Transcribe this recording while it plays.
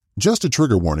Just a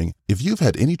trigger warning, if you've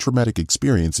had any traumatic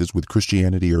experiences with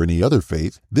Christianity or any other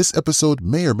faith, this episode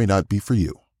may or may not be for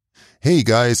you. Hey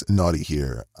guys, Naughty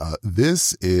here. I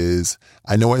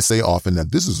know I say often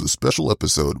that this is a special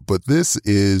episode, but this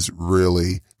is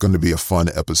really going to be a fun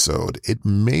episode. It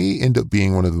may end up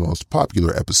being one of the most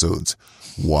popular episodes.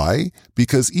 Why?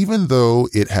 Because even though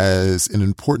it has an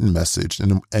important message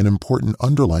and an important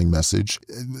underlying message,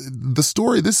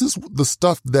 this is the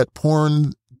stuff that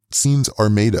porn scenes are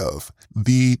made of.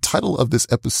 The title of this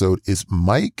episode is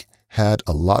Mike Had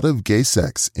a Lot of Gay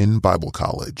Sex in Bible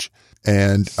College.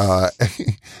 And,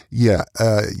 you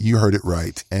heard it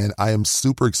right. And I am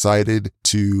super excited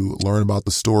to learn about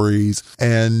the stories.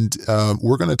 And,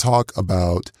 we're going to talk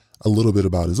about a little bit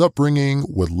about his upbringing,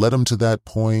 what led him to that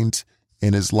point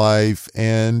in his life.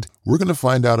 And we're going to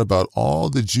find out about all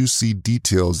the juicy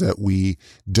details that we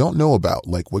don't know about,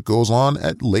 like what goes on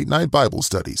at late night Bible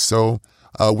studies. So,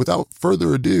 without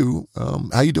further ado,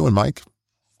 how you doing, Mike?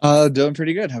 Doing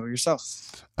pretty good. How about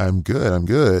yourself? I'm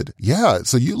good. Yeah.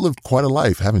 So you lived quite a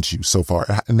life, haven't you, so far?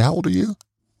 And how old are you?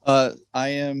 I'm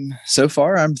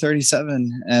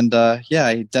 37. And,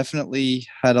 I definitely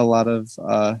had a lot of,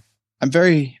 I'm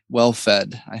very well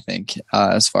fed, I think,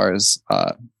 as far as,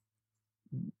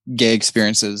 gay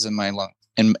experiences in my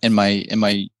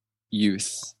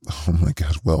youth. Oh my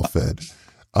God. Well fed.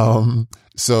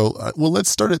 Let's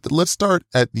start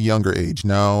at the younger age.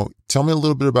 Now, tell me a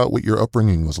little bit about what your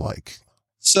upbringing was like.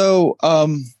 So, I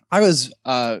was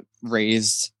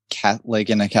raised Catholic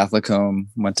in a Catholic home,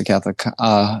 went to Catholic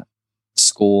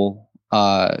school,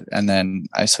 and then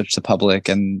I switched to public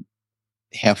and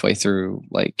halfway through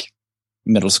like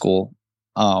middle school.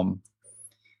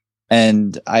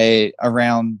 And I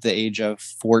around the age of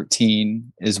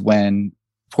 14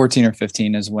 or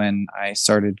 15 is when I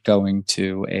started going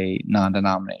to a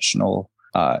non-denominational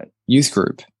youth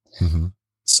group. Mm-hmm.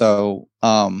 So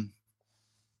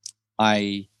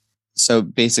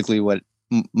basically what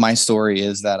my story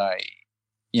is that I,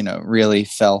 really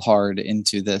fell hard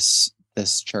into this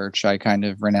church. I kind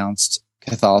of renounced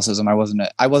Catholicism. I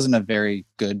wasn't a very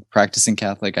good practicing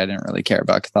Catholic. I didn't really care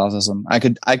about Catholicism. I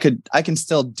can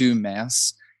still do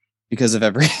mass because of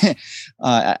every,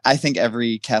 I think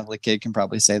every Catholic kid can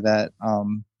probably say that.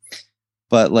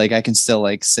 But like, I can still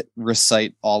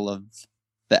recite all of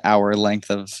the hour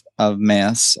length of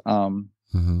mass.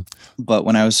 Mm-hmm. But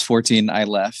when I was 14, I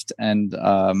left, and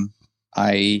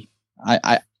I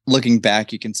looking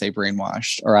back, you can say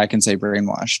brainwashed, or I can say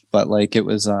brainwashed, but like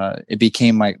it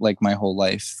became my whole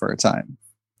life for a time.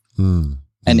 Mm-hmm.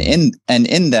 And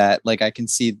in that, like, I can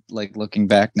see, like, looking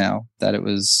back now, that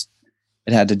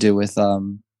it had to do with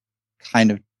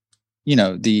kind of,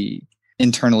 the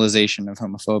internalization of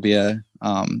homophobia,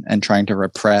 and trying to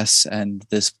repress, and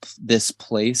this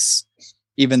place,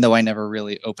 even though I never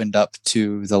really opened up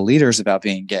to the leaders about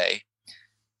being gay,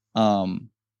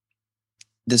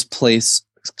 this place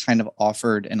kind of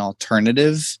offered an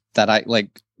alternative that I,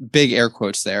 like, big air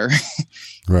quotes there,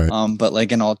 right? But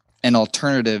like an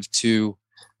alternative to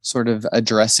sort of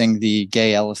addressing the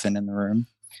gay elephant in the room.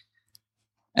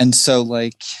 And so,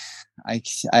 like,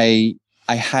 I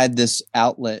had this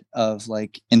outlet of,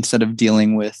 like, instead of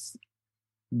dealing with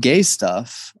gay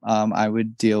stuff, I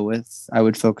would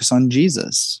focus on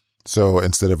Jesus. So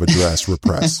instead of address,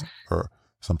 repress, or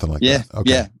something like that.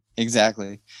 Okay. Yeah,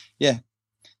 exactly. Yeah.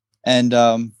 And,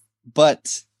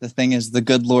 but the thing is, the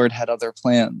good Lord had other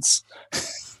plans.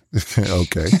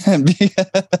 Okay.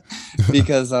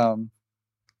 Because,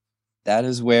 that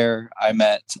is where I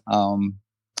met,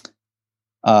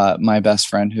 my best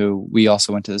friend, who we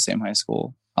also went to the same high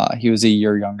school. He was a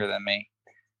year younger than me,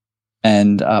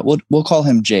 and we'll call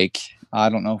him Jake. I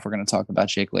don't know if we're going to talk about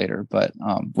Jake later, but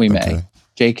we may.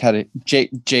 Jake had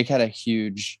a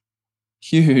huge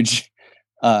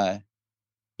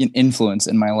influence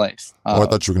in my life. I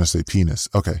thought you were going to say penis.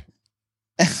 Okay.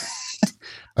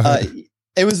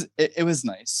 It was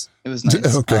nice. It was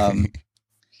nice. Okay.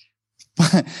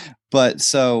 But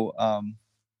so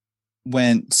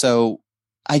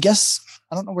I guess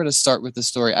I don't know where to start with the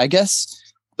story. I guess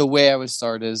the way I would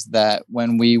start is that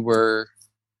when we were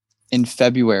in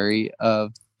February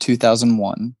of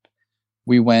 2001,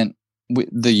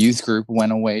 the youth group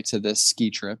went away to this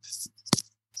ski trip.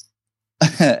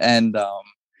 And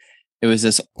it was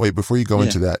this. Wait, before you go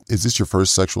into that, is this your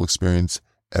first sexual experience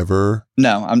ever?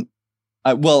 No,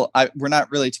 we're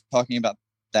not really talking about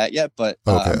that yet, but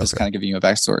I'm just kind of giving you a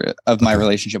backstory of my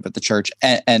relationship with the church,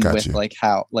 and with like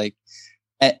how, like,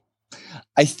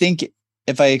 I think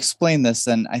if I explain this,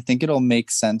 then I think it'll make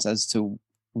sense as to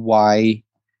why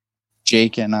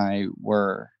Jake and I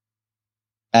were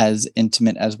as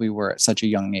intimate as we were at such a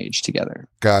young age together.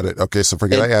 Got it. Okay, so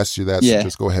I asked you that. Yeah. So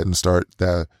just go ahead and start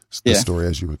the story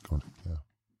as you would go.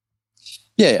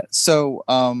 Yeah.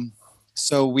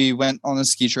 So we went on a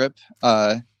ski trip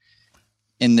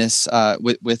in this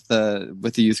with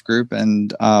the youth group,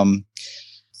 and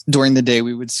during the day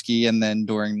we would ski, and then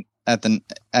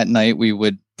at night we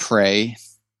would pray.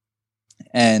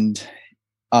 And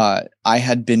I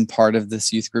had been part of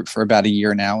this youth group for about a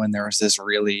year now, and there was this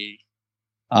really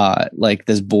like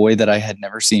this boy that I had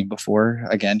never seen before.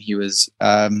 Again, he was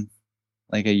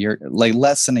like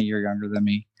less than a year younger than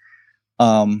me.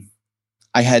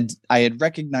 I had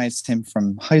recognized him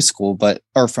from high school,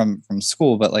 from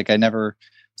school, but like I never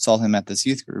saw him at this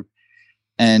youth group.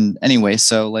 And anyway,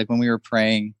 so like when we were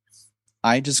praying,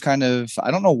 I just I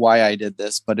don't know why I did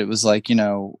this, but it was like,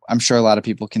 I'm sure a lot of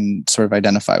people can sort of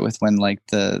identify with when like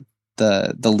the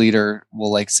leader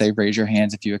will like say, raise your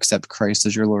hands if you accept Christ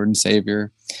as your Lord and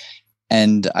Savior.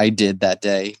 And I did that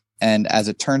day. And as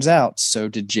it turns out, so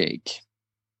did Jake.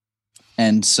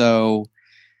 And so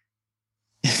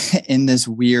in this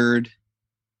weird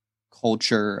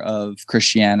culture of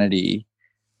Christianity,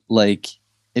 like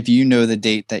if you know the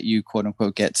date that you quote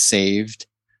unquote get saved,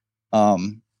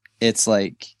 it's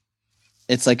like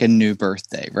a new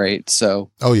birthday, right?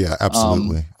 So oh yeah,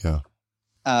 absolutely.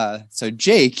 So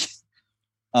Jake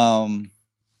and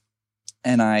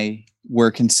I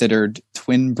were considered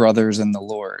twin brothers in the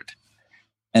Lord.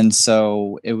 And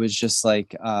so it was just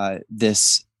like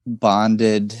this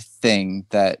bonded thing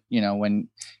that, when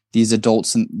these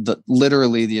adults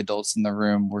literally the adults in the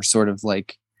room were sort of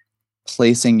like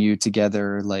placing you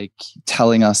together, like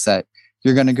telling us that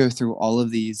you're going to go through all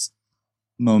of these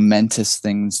momentous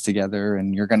things together,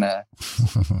 and you're going to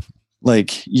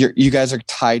like, you guys are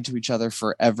tied to each other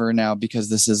forever now, because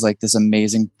this is like this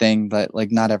amazing thing that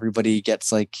like not everybody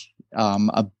gets, like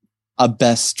a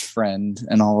best friend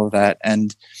and all of that.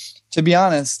 And to be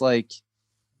honest, like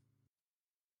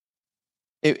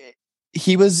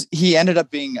he ended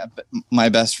up being my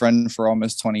best friend for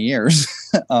almost 20 years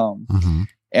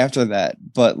after that.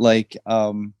 But like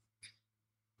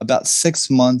about 6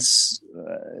 months,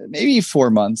 maybe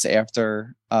 4 months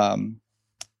after,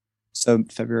 so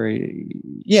February,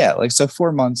 so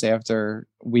 4 months after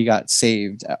we got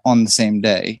saved on the same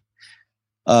day,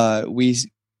 we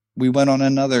went on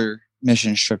another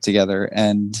mission trip together.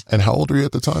 And how old were you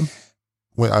at the time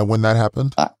when that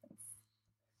happened?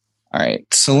 All right,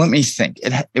 so let me think.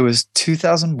 It was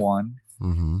 2001,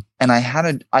 and I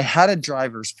had a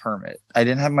driver's permit. I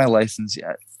didn't have my license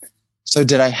yet. So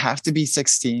did I have to be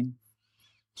 16?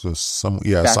 So so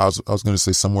I was going to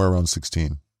say somewhere around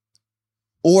 16.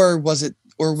 Or was it?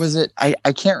 I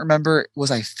can't remember. Was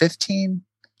I 15?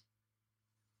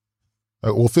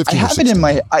 Well, 15. I have it in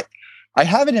my. I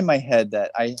have it in my head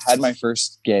that I had my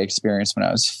first gay experience when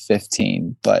I was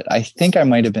 15, but I think I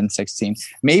might have been 16.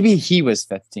 Maybe he was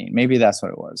 15. Maybe that's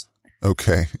what it was.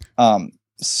 Okay.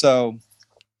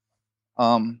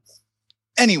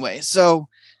 Anyway, so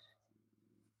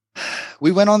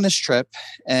we went on this trip,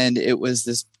 and it was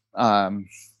this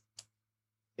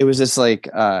like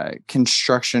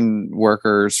construction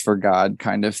workers for God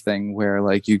kind of thing, where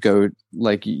like you go,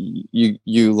 like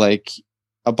you like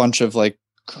a bunch of like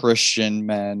Christian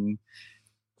men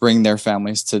bring their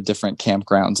families to different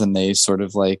campgrounds, and they sort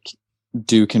of like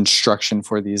do construction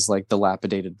for these like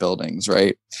dilapidated buildings,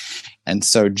 right? And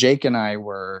so Jake and I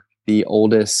were the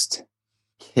oldest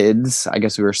kids. I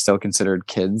guess we were still considered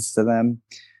kids to them.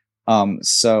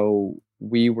 So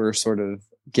we were sort of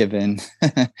given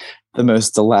the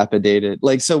most dilapidated,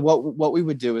 like, so what we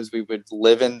would do is we would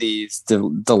live in these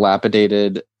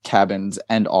dilapidated cabins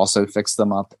and also fix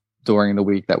them up during the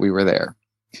week that we were there.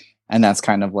 And that's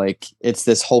kind of like, it's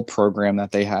this whole program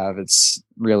that they have. It's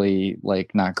really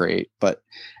like not great, but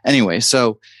anyway,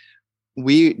 so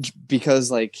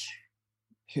because like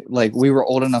we were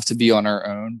old enough to be on our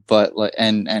own, but like,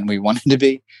 and we wanted to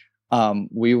be,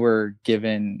 we were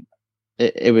given,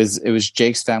 it was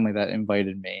Jake's family that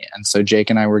invited me. And so Jake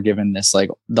and I were given this, like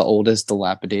the oldest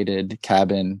dilapidated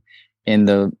cabin in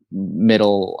the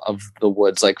middle of the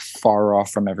woods, like far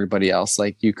off from everybody else.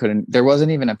 Like there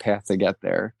wasn't even a path to get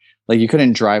there. Like you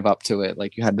couldn't drive up to it.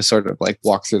 Like you had to sort of like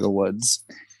walk through the woods.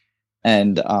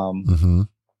 And,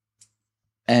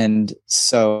 and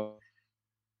so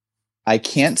I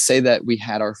can't say that we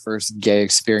had our first gay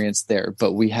experience there,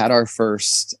 but we had our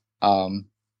first,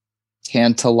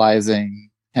 tantalizing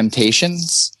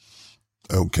temptations.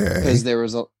 Okay. Because there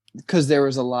was a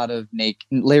lot of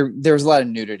there was a lot of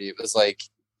nudity. It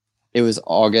was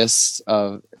August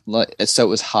so it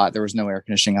was hot. There was no air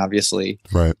conditioning, obviously.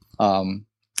 Right.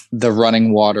 The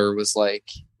running water was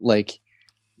like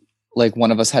like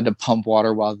one of us had to pump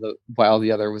water while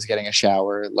the other was getting a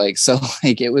shower. Like, so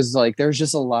like, it was like, there was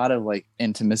just a lot of like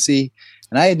intimacy,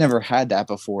 and I had never had that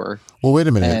before. Well, wait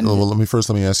a minute. And Well, let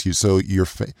me ask you. So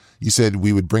you said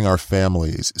we would bring our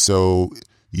families. So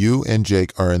you and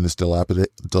Jake are in this dilapidated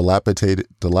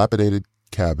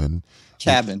cabin.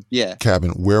 Yeah.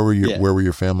 Cabin. Where were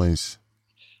your families?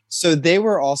 So they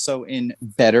were also in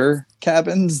better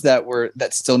cabins that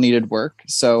still needed work.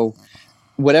 So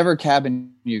whatever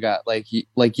cabin you got, like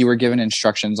you were given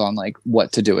instructions on like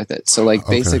what to do with it. So like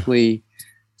basically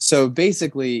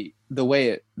the way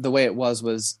it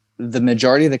was the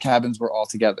majority of the cabins were all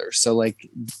together. So like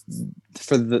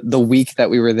for the week that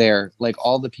we were there, like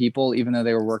all the people, even though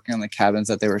they were working on the cabins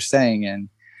that they were staying in,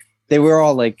 they were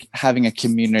all like having a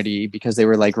community because they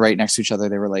were like right next to each other.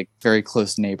 They were like very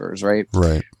close neighbors. Right.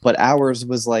 But ours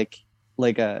was like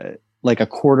a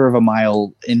quarter of a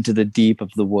mile into the deep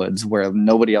of the woods where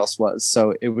nobody else was.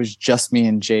 So it was just me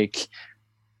and Jake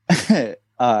to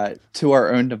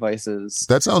our own devices.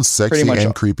 That sounds sexy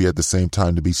and creepy at the same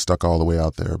time, to be stuck all the way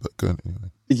out there, but good.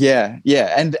 Anyway. Yeah.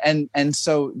 And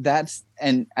so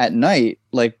and at night,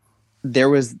 like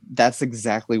that's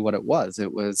exactly what it was.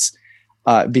 It was,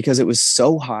 because it was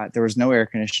so hot, there was no air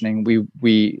conditioning. We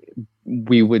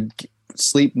would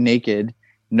sleep naked,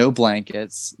 no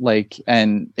blankets, like,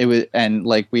 and it was, and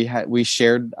like we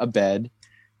shared a bed,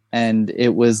 and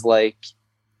it was like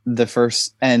the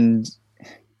first, and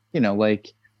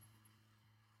like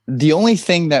the only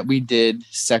thing that we did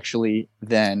sexually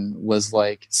then was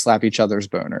like slap each other's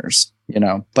boners,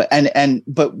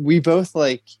 but we both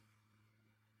like,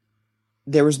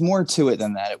 there was more to it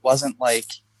than that. It wasn't like,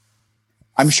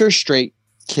 I'm sure straight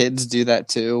kids do that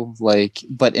too, like,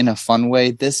 but in a fun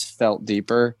way. This felt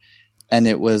deeper, and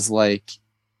it was like,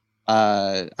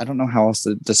 I don't know how else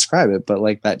to describe it, but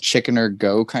like that chicken or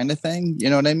go kind of thing. You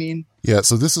know what I mean? Yeah.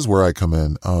 So this is where I come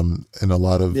in a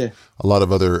lot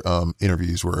of other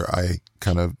interviews where I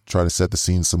kind of try to set the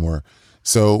scene somewhere.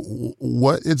 So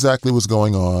what exactly was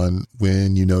going on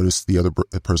when you noticed the other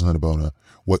person had a boner?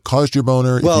 What caused your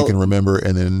boner, if you can remember,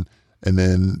 and then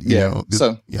you know.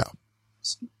 So yeah.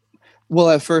 Well,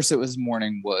 at first it was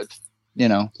morning wood,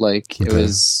 like it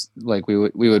was like we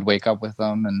would wake up with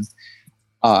them,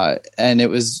 and it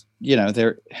was,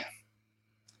 there.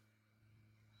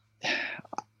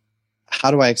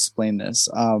 How do I explain this?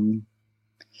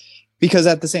 Because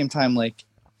at the same time, like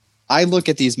I look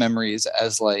at these memories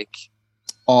as like,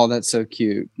 oh, that's so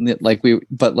cute.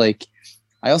 But like,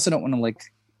 I also don't want to like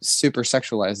super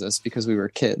sexualize this because we were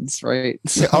kids, right?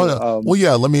 So, well,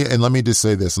 yeah. Let me just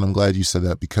say this, and I'm glad you said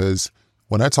that, because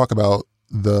when I talk about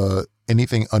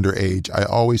anything underage, I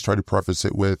always try to preface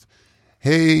it with,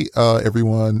 "Hey,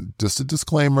 everyone, just a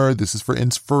disclaimer. This is for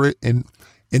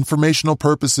informational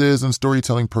purposes and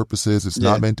storytelling purposes. It's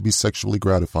not meant to be sexually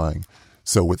gratifying."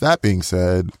 So, with that being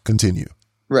said, continue.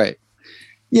 Right.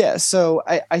 Yeah. So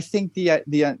I think the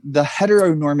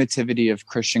heteronormativity of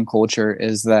Christian culture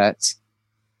is that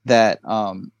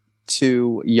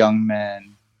two young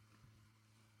men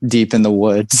deep in the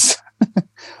woods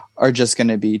are just going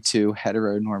to be two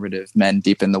heteronormative men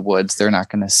deep in the woods. They're not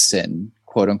going to sin,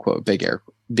 quote unquote, big air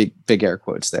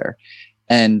quotes there.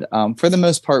 And for the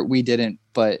most part, we didn't.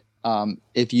 But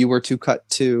if you were to cut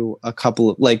to a couple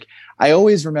of, like, I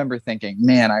always remember thinking,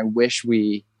 man, I wish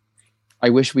we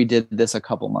did this a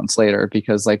couple months later,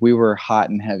 because like we were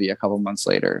hot and heavy a couple months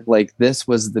later. Like this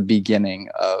was the beginning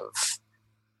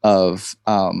of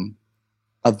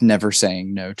never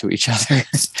saying no to each other.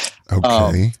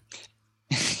 Okay.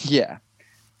 Yeah.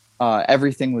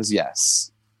 Everything was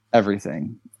yes.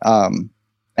 Everything. Him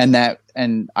and I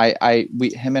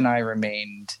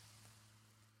remained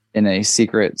in a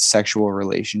secret sexual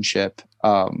relationship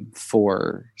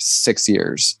for 6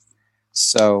 years.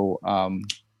 So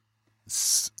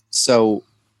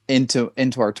into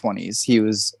our 20s, he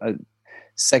was a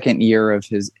second year of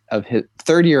his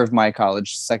third year of my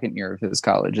college, second year of his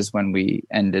college is when we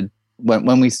ended,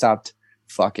 when we stopped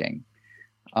fucking.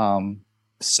 The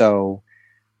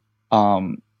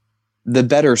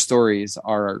better stories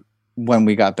are when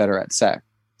we got better at sex,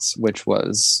 which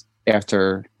was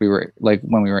after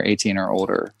when we were 18 or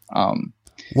older.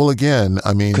 Well, again,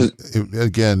 I mean,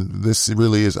 this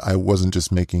really is, I wasn't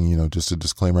just making, just a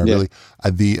disclaimer.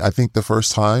 I think the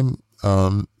first time,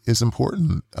 is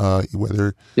important,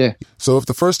 so if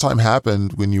the first time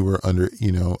happened when you were under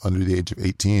the age of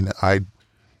 18,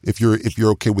 if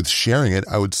you're okay with sharing it,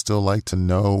 I would still like to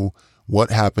know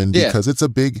what happened, because that's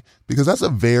a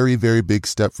very, very big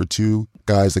step for two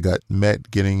guys that got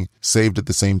met, getting saved at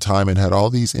the same time, and had all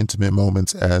these intimate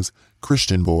moments as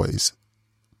Christian boys.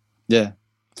 Yeah.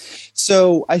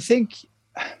 So I think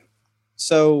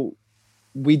So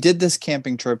we did this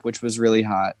camping trip, which was really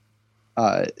hot.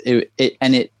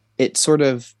 It sort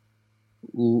of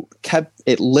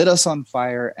lit us on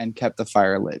fire and kept the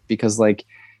fire lit because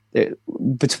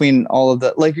between all of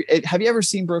the have you ever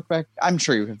seen Brokeback? I'm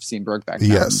sure you have seen Brokeback Mountain,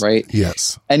 yes, right?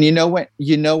 Yes. And you know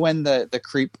when the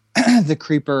creeper,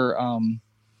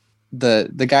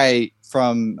 the guy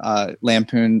from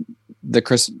Lampoon,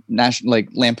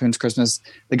 Lampoon's Christmas,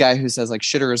 the guy who says like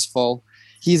shitter is full,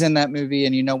 he's in that movie.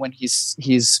 And you know when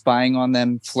he's spying on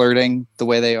them, flirting the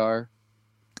way they are.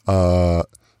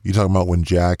 You talking about when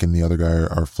Jack and the other guy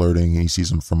are flirting and he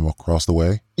sees them from across the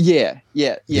way? Yeah.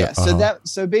 Uh-huh.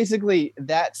 So basically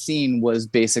that scene was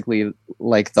basically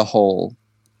like that whole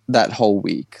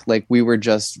week. Like we were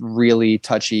just really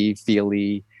touchy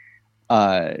feely,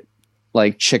 we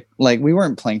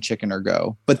weren't playing chicken or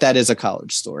go, but that is a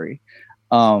college story.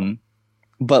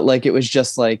 But like, it was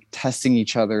just like testing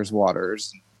each other's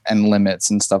waters and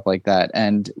limits and stuff like that.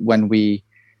 And when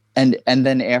and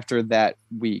then after that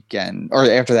weekend or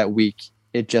after that week,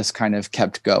 it just kind of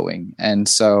kept going. And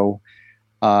so,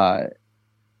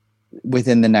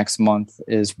 within the next month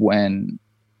is when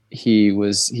he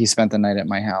spent the night at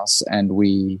my house and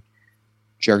we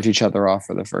jerked each other off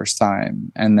for the first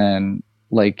time. And then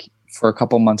like for a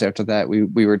couple months after that,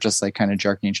 we were just like kind of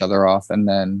jerking each other off. And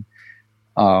then,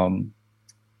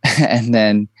 and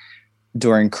then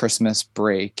during Christmas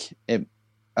break,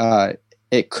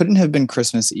 it couldn't have been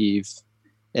Christmas Eve.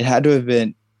 It had to have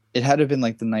been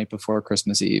like the night before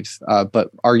Christmas Eve.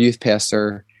 But our youth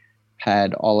pastor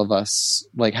had all of us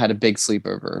had a big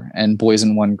sleepover, and boys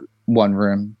in one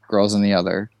room, girls in the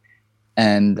other.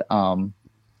 And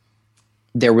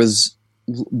there was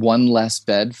one less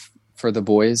bed for the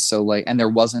boys. So and there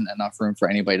wasn't enough room for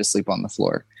anybody to sleep on the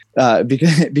floor.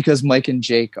 Because Mike and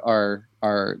Jake are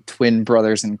twin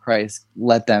brothers in Christ,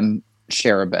 let them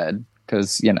share a bed.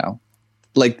 Cause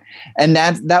and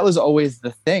that was always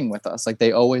the thing with us. Like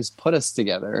they always put us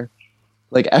together.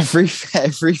 Like every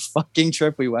fucking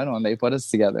trip we went on, they put us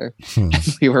together and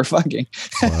we were fucking.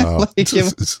 Wow.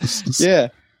 Yeah.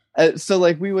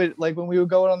 So we would when we would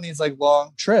go on these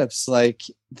long trips,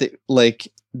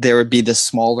 there would be the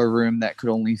smaller room that could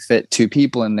only fit two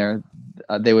people in there.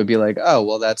 They would be like, oh,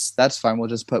 well, that's fine. We'll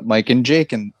just put Mike and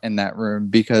Jake in that room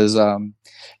because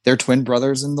they're twin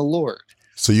brothers in the Lord.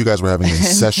 So you guys were having an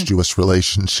incestuous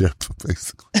relationship,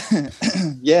 basically.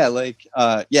 Yeah,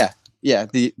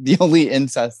 the only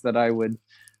incest that I would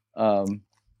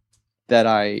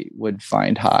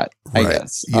find hot, Right. I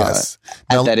guess. Yes.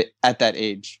 At that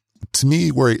age. To me,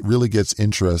 where it really gets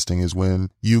interesting is when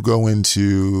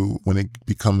it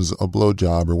becomes a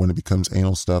blowjob or when it becomes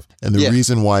anal stuff. And the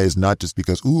reason why is not just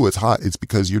because, ooh, it's hot. It's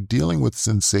because you're dealing with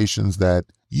sensations that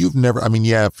you've never,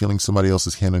 feeling somebody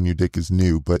else's hand on your dick is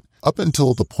new, but up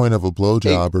until the point of a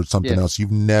blowjob or something else,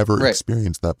 you've never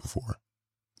experienced that before.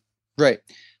 Right.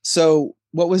 So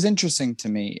what was interesting to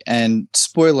me, and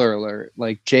spoiler alert,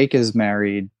 Jake is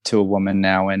married to a woman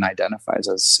now and identifies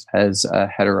as a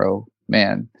hetero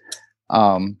man.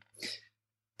 But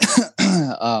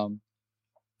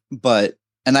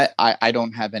I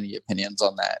don't have any opinions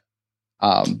on that.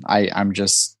 I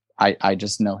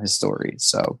just know his story.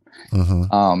 So,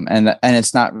 and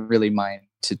it's not really mine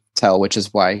to tell, which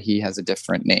is why he has a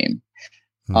different name.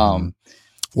 Well,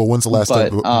 when's the last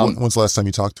time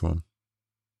you talked to him?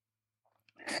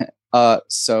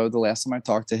 So the last time I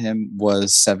talked to him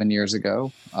was 7 years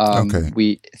ago. Okay.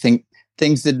 We think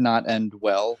things did not end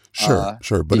well. Sure.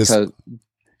 But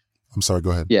I'm sorry,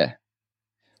 go ahead. Yeah.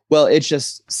 Well, it's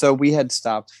just, so we had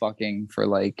stopped fucking for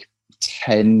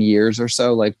 10 years or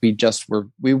so.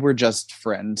 We were just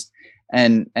friends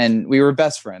and we were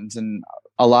best friends. And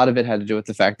a lot of it had to do with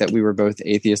the fact that we were both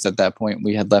atheists at that point.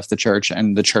 We had left the church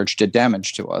and the church did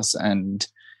damage to us. And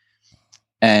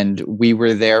we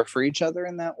were there for each other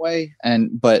in that way.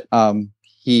 But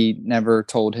he never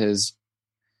told his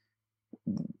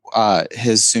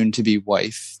soon to be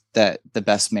wife that the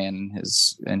best man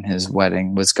in his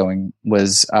wedding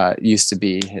used to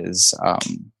be his,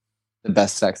 the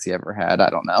best sex he ever had. I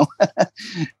don't know.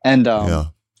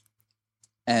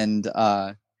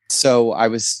 So I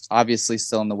was obviously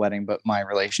still in the wedding, but my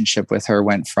relationship with her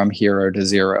went from hero to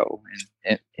zero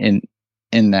in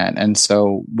that. And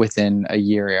so within a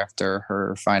year after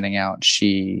her finding out,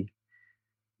 she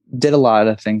did a lot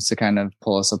of things to kind of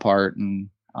pull us apart. And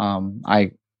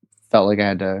I felt like I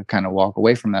had to kind of walk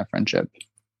away from that friendship.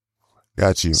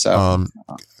 Got you. So,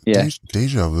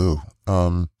 Deja vu.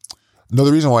 No,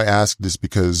 the reason why I asked is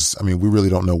because, we really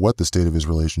don't know what the state of his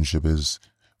relationship is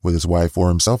with his wife or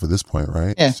himself at this point,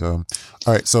 right? Yeah. So,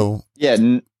 all right. So. Yeah.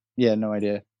 No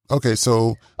idea. Okay.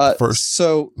 So first.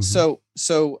 So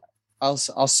so I'll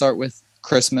start with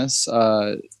Christmas,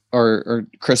 or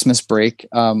Christmas break.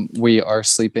 We are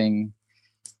sleeping,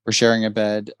 we're sharing a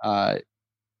bed,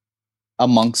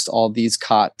 amongst all these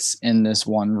cots in this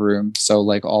one room. So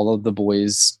like all of the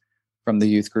boys from the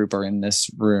youth group are in this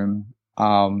room.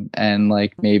 And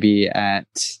like maybe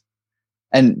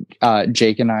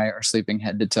Jake and I are sleeping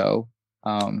head to toe.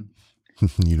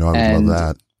 You know, I would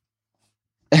love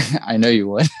that. I know you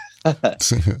would.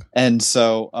 And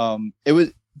so it was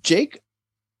Jake.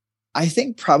 I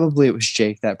think probably it was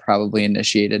Jake that probably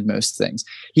initiated most things.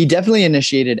 He definitely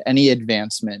initiated any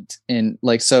advancement in,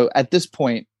 like, so at this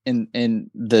point in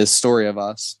the story of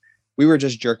us, we were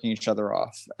just jerking each other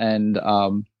off. And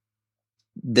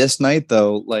this night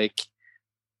though, like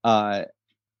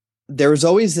there was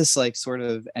always this like sort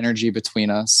of energy between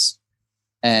us,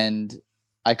 and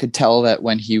I could tell that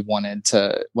when he wanted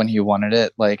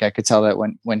it, like I could tell that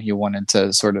when he wanted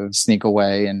to sort of sneak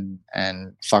away and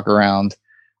fuck around,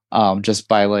 just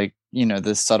by like, you know,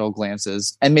 the subtle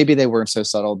glances. And maybe they weren't so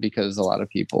subtle because a lot of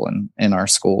people in our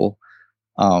school,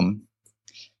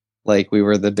 like we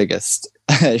were the biggest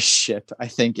ship, I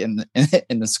think, in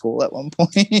the school at one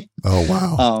point. Oh,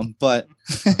 wow. But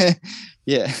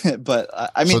yeah, but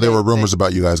I mean, so there were rumors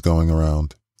about you guys going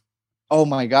around. Oh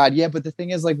my God. Yeah. But the thing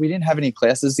is, like, we didn't have any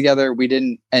classes together. We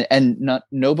didn't, and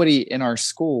nobody in our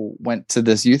school went to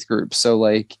this youth group. So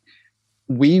like,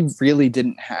 we really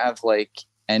didn't have like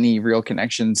any real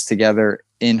connections together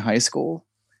in high school.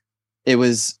 It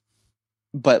was,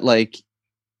 but like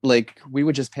we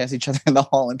would just pass each other in the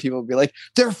hall and people would be like,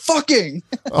 they're fucking.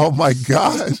 Oh my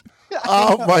God.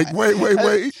 Oh my,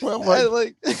 wait. Well,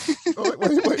 like,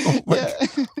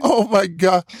 oh my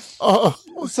God. Oh.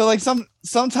 So like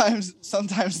sometimes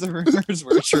the rumors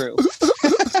were true.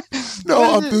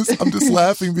 No, I'm just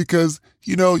laughing because,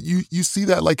 you know, you see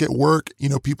that like at work, you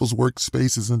know, people's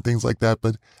workspaces and things like that,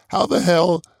 but how the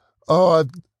hell?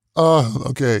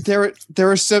 Okay. There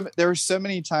were so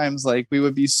many times like we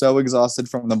would be so exhausted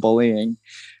from the bullying,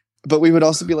 but we would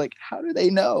also be like, how do they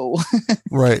know?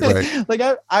 Right. Like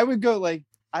I would go, like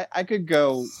I could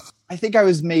go, I think I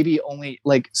was maybe only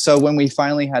like, so when we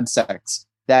finally had sex,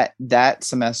 that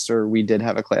semester we did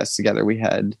have a class together. We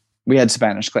had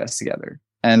Spanish class together.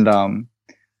 And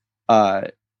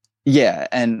yeah,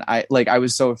 and I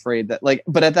was so afraid that like,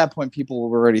 but at that point people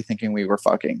were already thinking we were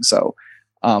fucking. So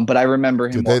but I remember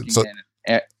him walking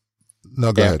in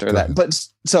after that. But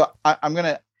so I'm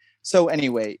gonna, so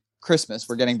anyway, Christmas,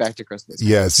 we're getting back to Christmas.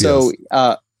 Yes. So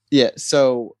yeah.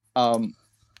 So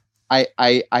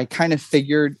I kind of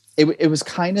figured it was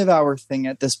kind of our thing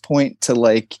at this point to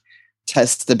like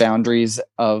test the boundaries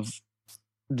of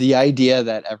the idea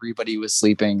that everybody was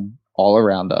sleeping all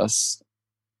around us.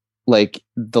 Like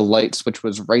the light switch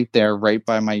was right there, right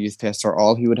by my youth pastor.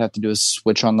 All he would have to do is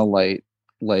switch on the light.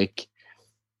 Like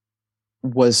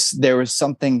there was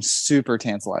something super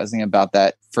tantalizing about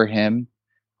that for him,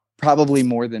 probably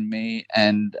more than me.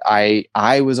 And I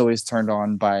was always turned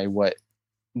on by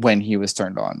when he was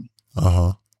turned on.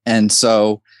 Uh-huh. And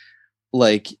so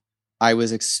like I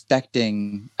was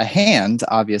expecting a hand,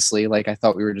 obviously. Like I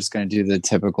thought we were just going to do the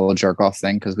typical jerk off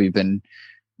thing because we've been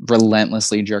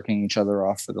relentlessly jerking each other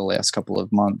off for the last couple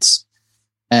of months.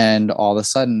 And all of a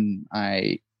sudden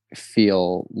I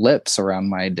feel lips around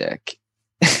my dick.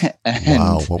 And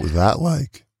wow. What was that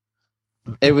like?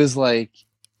 It was like,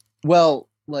 well,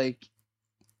 like,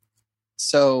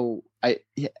 so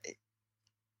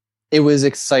it was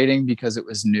exciting because it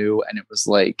was new and it was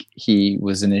like he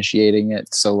was initiating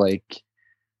it. So like,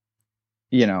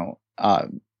 you know,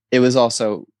 it was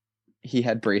also, he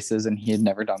had braces and he had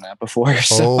never done that before.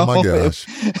 So oh my gosh.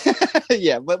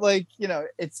 Yeah. But like, you know,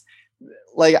 it's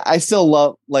like, I still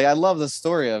love, like, I love the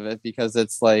story of it because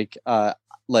it's like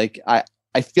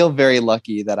I feel very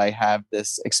lucky that I have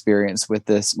this experience with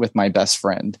my best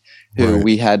friend who right.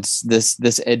 We had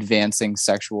this advancing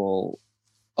sexual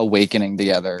awakening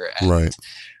together. And, right.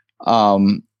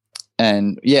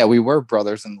 And yeah, we were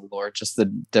brothers in the Lord, just a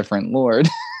different Lord.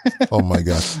 Oh my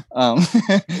God.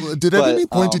 At any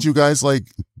point did you guys like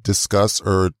discuss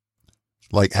or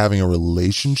like having a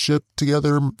relationship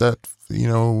together that, you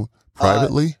know,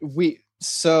 privately?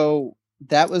 So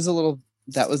that was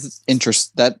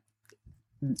interest that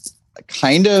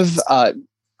kind of, I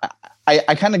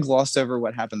kind of glossed over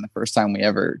what happened the first time we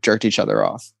ever jerked each other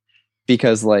off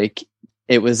because like,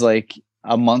 it was like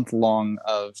a month long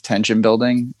of tension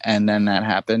building. And then that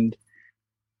happened.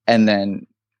 And then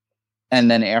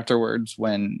afterwards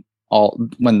when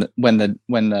the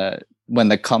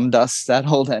cum dust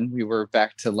settled and we were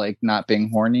back to like not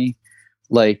being horny,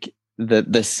 like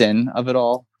the sin of it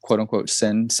all quote unquote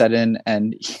sin set in,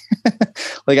 and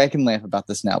like I can laugh about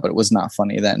this now, but it was not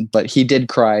funny then. But he did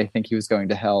cry. I think he was going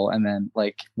to hell, and then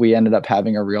like we ended up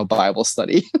having a real Bible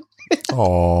study.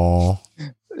 Oh,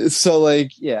 So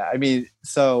like, yeah, I mean,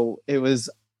 so it was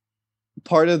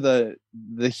part of the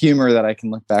humor that I can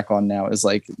look back on now is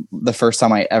like the first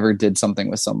time I ever did something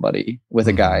with somebody, with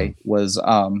a guy, was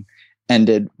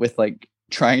ended with like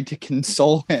trying to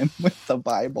console him with the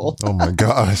Bible. Oh my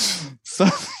gosh. So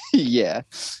yeah.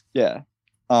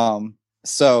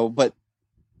 So but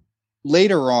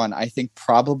later on, I think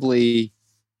probably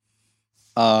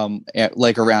at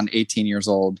like around 18 years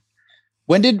old.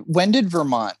 When did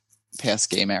Vermont pass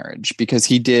gay marriage? Because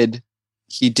he did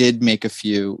make a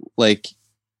few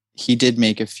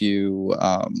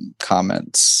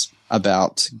comments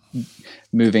about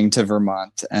moving to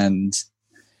Vermont, and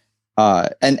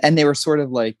they were sort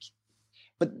of like,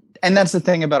 and that's the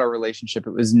thing about our relationship.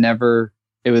 It was never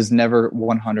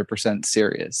 100%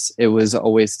 serious. It was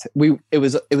always, it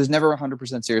was never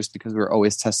 100% serious because we were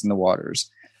always testing the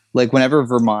waters. Like whenever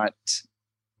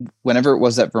it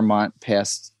was that Vermont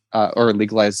passed or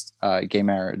legalized gay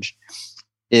marriage,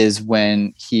 is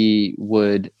when he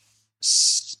would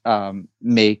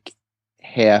make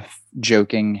half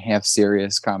joking, half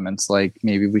serious comments like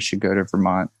maybe we should go to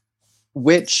Vermont,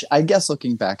 which I guess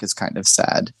looking back is kind of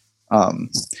sad.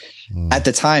 At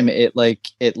the time, it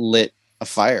lit a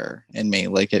fire in me.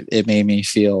 Like it made me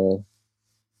feel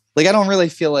like I don't really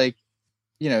feel like,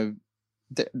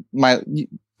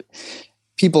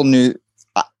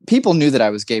 people knew that I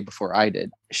was gay before I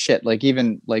did. Shit, like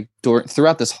even like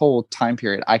throughout this whole time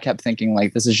period, I kept thinking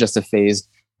like this is just a phase.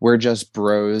 We're just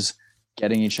bros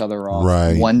getting each other off.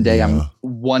 Right. One day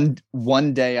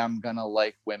one day I'm gonna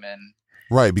like women.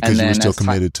 Right, because you were still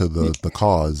committed to the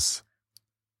cause.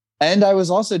 And I was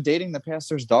also dating the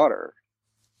pastor's daughter.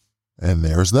 And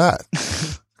there's that.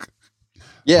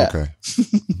 Yeah. Okay.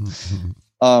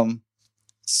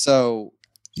 So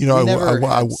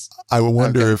I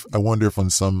wonder if on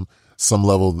some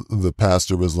level the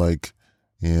pastor was like,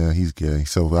 yeah, he's gay,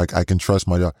 so I can trust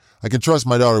my daughter. I can trust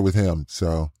my daughter with him.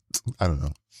 So I don't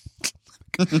know.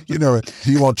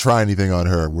 He won't try anything on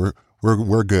her.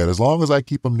 We're good as long as I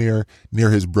keep him near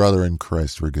his brother in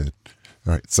Christ. We're good.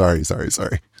 All right. Sorry.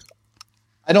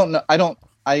 I don't know. I don't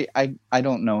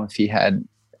know if he had.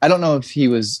 I don't know if he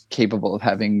was capable of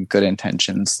having good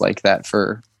intentions like that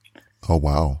for. Oh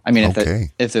wow! I mean,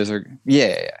 okay. if those are,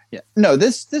 yeah. No,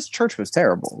 this church was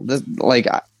terrible.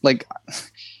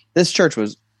 This church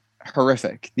was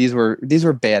horrific. These were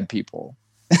bad people.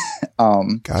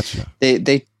 Gotcha.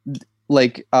 They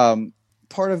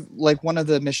part of like one of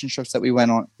the mission trips that we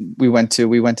went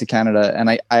to Canada,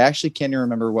 and I actually can't even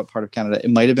remember what part of Canada.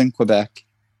 It might have been Quebec,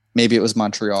 maybe it was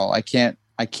Montreal. I can't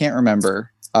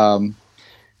remember.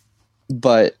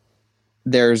 But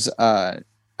there's a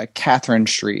Catherine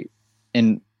Street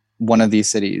in one of these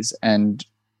cities, and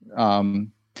I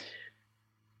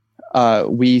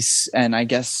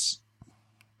guess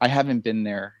I haven't been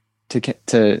there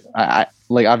I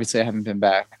obviously I haven't been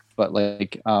back, but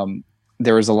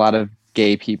there was a lot of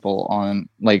gay people on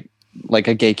like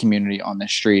a gay community on the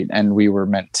street, and we were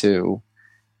meant to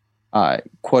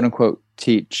quote unquote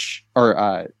teach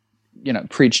or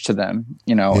preach to them,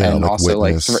 and also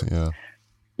witness,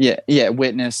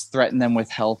 witness, threaten them with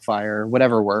hellfire,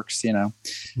 whatever works, but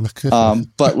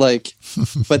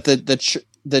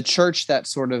the church that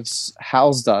sort of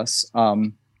housed us,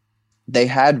 they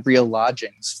had real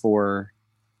lodgings for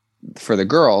the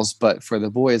girls, but for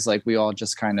the boys, like we all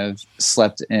just kind of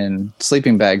slept in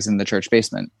sleeping bags in the church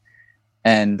basement.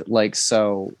 And I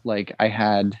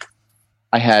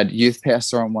had youth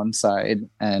pastor on one side,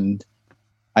 and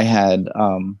I had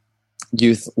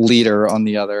youth leader on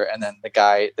the other, and then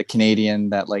the Canadian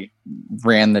that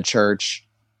ran the church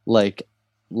like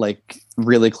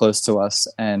really close to us,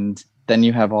 and then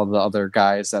you have all the other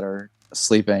guys that are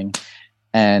sleeping,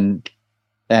 and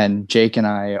Jake and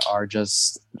I are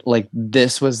just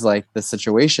this was the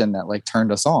situation that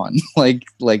turned us on,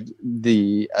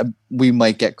 we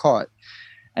might get caught.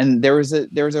 And there was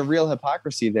a real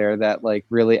hypocrisy there that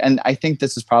really, and I think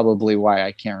this is probably why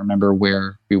I can't remember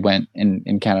where we went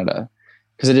in Canada,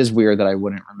 because it is weird that I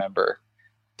wouldn't remember.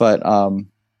 But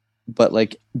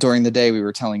during the day we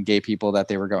were telling gay people that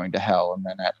they were going to hell, and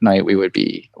then at night we would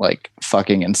be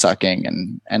fucking and sucking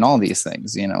and all these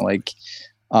things,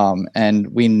 and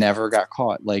we never got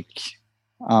caught.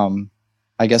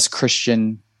 I guess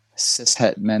Christian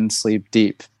cishet men sleep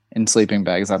deep in sleeping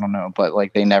bags. I don't know, but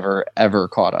they never ever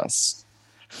caught us.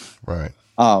 Right.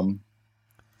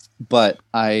 But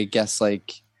I guess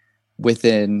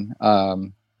within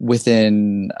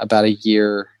about a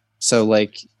year so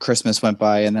like Christmas went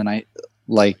by, and then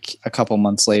like a couple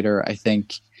months later, I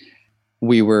think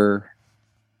we were,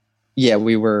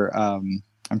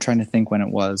 I'm trying to think when it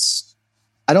was.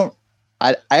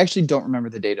 I actually don't remember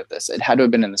the date of this. It had to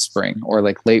have been in the spring or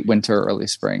like late winter, early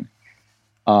spring.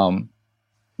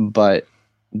 But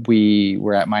we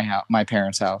were at my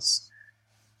parents' house,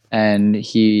 and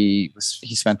he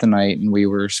spent the night, and we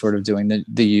were sort of doing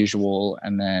the usual.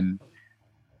 And then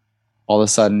all of a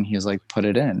sudden he was like, put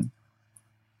it in.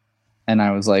 And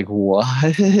I was like,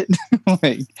 what?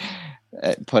 Like,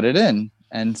 put it in.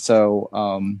 And so,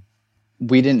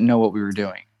 we didn't know what we were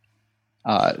doing.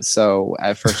 So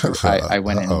at first I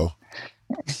went in.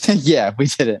 Yeah, we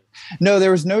did it. No,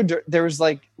 there was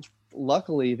like,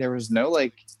 luckily there was no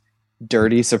like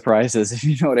dirty surprises, if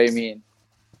you know what I mean.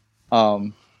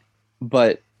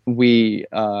 But we,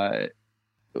 I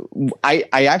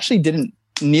actually didn't,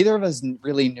 neither of us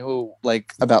really knew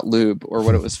like about lube or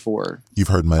what it was for. You've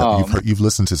heard you've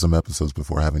listened to some episodes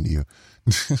before, haven't you?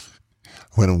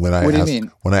 When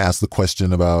I asked the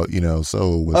question about, about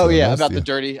the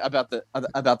dirty, about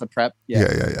the prep.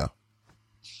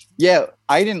 Yeah.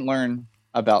 I didn't learn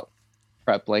about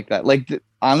prep like that. Like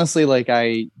honestly, like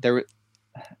I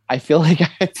feel like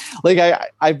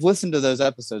I've listened to those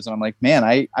episodes, and I'm like, man,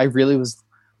 I really was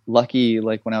lucky,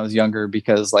 like when I was younger,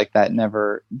 because like that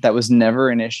was never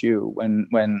an issue when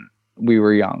we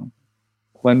were young.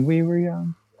 So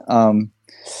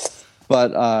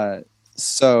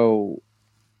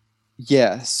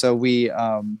we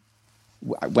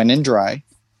went in dry.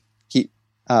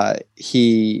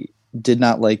 He did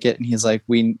not like it, and he's like,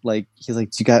 do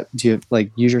you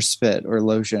like use your spit or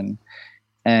lotion?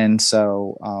 And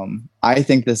so I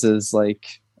think this is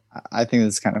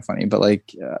kind of funny, but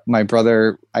like my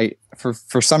brother,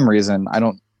 for some reason, I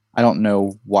don't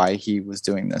know why he was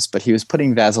doing this, but he was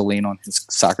putting Vaseline on his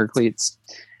soccer cleats.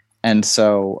 And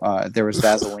so there was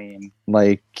Vaseline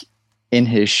like in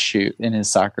his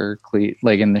soccer cleat,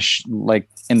 like in the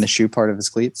shoe part of his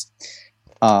cleats.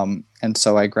 And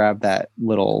so I grabbed that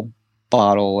little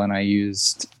bottle and I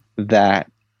used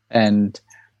that, and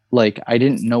like I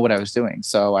didn't know what I was doing,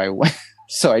 so I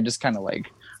just kind of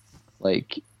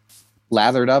like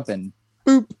lathered up and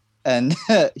boop, and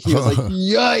he was like,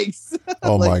 "Yikes!"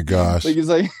 Oh my gosh! Like he's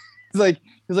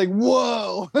like,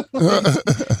 "Whoa!"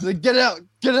 He's like, "Get it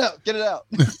out!"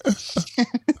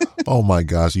 Oh my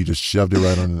gosh! You just shoved it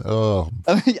right on. Oh.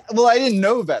 Well, I didn't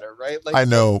know better, right? Like, I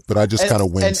know, but I just kind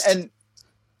of winced. And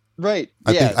right,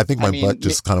 I think my butt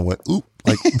just kind of went oop,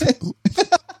 like. Oop.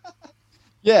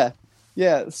 Yeah.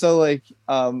 So like,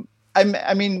 I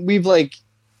mean, we've like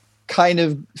kind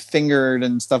of fingered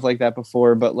and stuff like that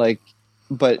before, but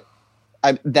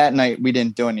that night we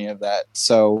didn't do any of that.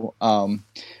 So,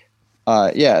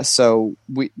 so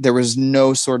there was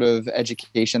no sort of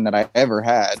education that I ever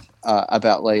had,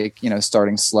 about like,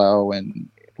 starting slow, and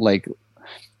like,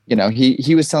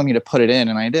 he was telling me to put it in,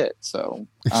 and I did. So,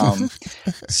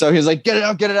 so he was like, get it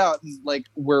out. And like,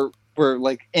 we're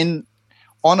like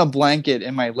on a blanket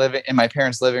in my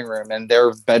parents' living room, and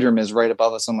their bedroom is right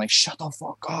above us. I'm like, shut the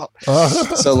fuck up.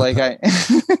 So like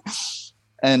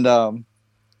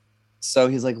so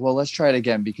he's like, well, let's try it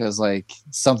again, because like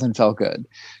something felt good.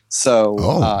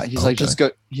 So he's like, just go.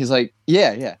 He's like,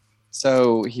 yeah.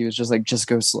 So he was just like, just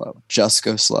go slow.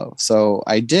 So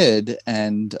I did.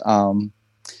 And I'm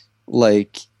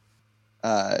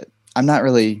not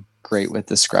really great with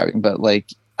describing, but like,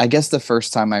 I guess the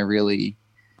first time I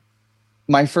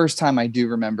do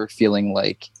remember feeling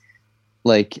like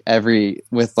every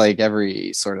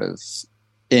sort of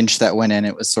inch that went in,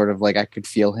 it was sort of like I could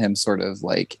feel him sort of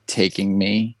like taking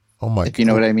me. Oh my! If you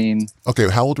know what I mean. Okay,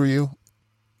 how old were you?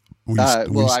 Were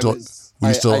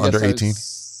you still under 18?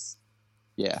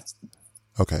 Yeah.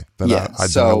 Okay, then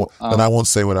I won't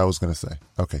say what I was going to say.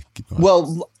 Okay, keep going.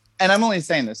 Well, and I'm only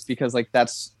saying this because like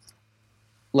that's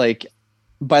like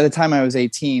by the time I was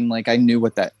 18, like I knew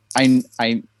what that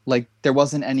I like there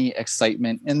wasn't any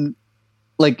excitement in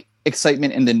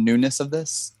the newness of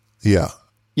this. Yeah.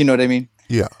 You know what I mean?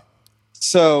 Yeah.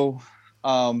 So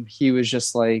he was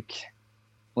just like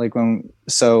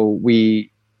so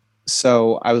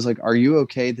I was like, are you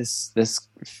okay? This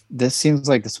seems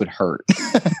like this would hurt.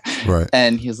 Right.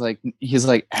 And he's like,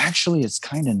 actually, it's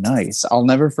kind of nice. I'll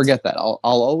never forget that. I'll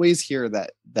always hear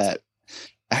that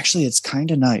actually it's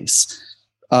kind of nice.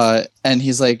 And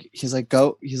he's like,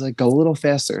 go a little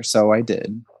faster. So I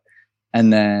did.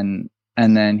 And then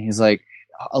he's like,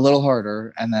 a little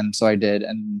harder. And then, so I did.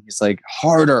 And he's like,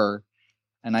 harder.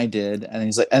 And I did. And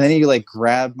he's like, and then he like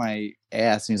grabbed my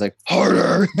ass and he's like,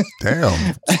 harder.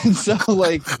 Damn. And so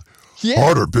like, yeah,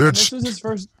 harder, bitch. This was his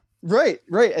first. right.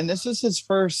 And this was his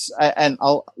first, and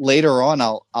I'll later on,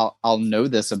 I'll know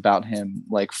this about him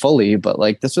like fully, but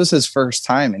like this was his first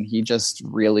time, and he just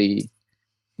really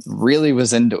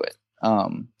was into it.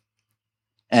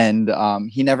 And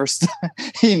he never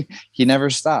he never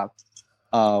stopped.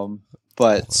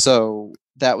 But so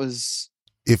that was,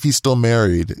 if he's still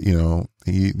married,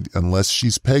 unless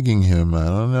she's pegging him, I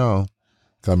don't know.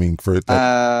 I mean, for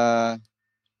that.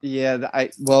 Yeah, I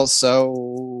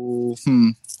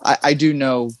do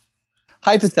know,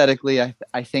 hypothetically, I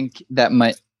think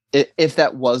that if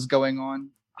that was going on,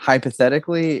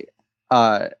 hypothetically,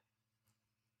 I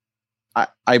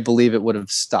believe it would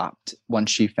have stopped once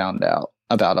she found out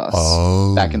about us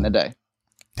back in the day.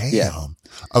 Damn. Yeah.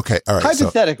 Okay. All right.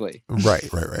 Hypothetically. So, right.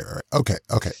 Okay.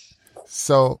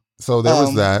 So there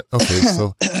was that.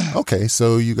 Okay.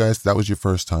 So you guys, that was your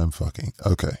first time fucking.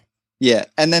 Okay. Yeah.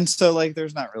 And then, so like,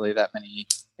 there's not really that many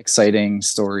exciting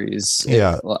stories.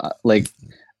 Yeah. Like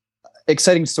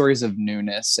exciting stories of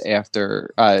newness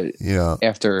after,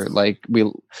 after like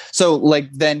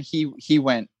then he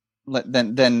went,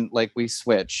 then like we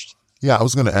switched. Yeah. I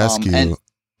was going to ask you.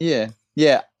 Yeah.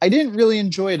 I didn't really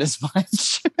enjoy it as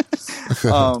much.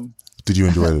 Did you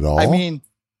enjoy it at all? I mean,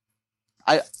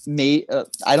 I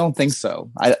don't think so.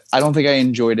 I don't think I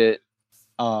enjoyed it.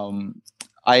 The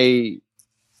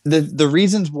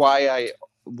reasons why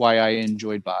I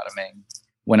enjoyed bottoming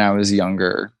when I was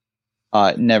younger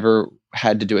never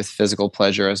had to do with physical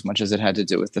pleasure as much as it had to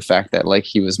do with the fact that like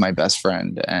he was my best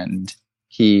friend and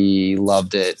he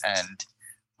loved it,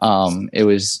 and it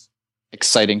was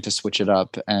exciting to switch it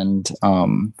up, and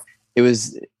it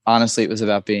was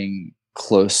about being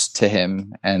close to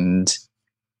him, and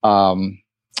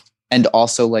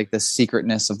also like the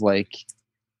secretness of like,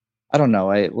 I don't know,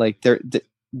 I like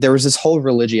there was this whole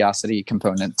religiosity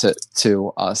component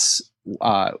to us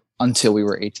until we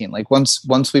were 18. Like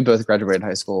once we both graduated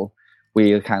high school,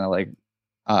 we kind of like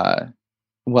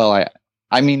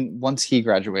I mean once he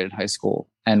graduated high school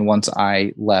and once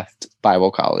I left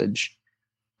Bible college,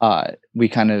 we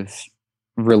kind of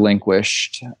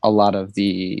relinquished a lot of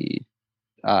the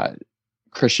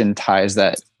Christian ties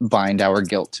that bind our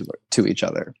guilt to each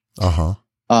other.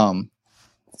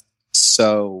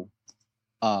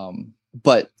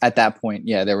 But at that point,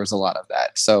 yeah, there was a lot of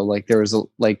that. So like there was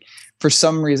for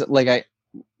some reason, like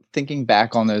thinking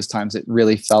back on those times, it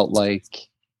really felt like,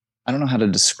 I don't know how to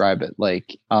describe it.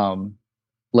 Like God,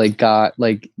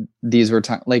 like these were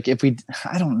times, like I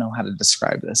don't know how to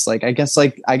describe this. Like, I guess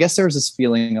there was this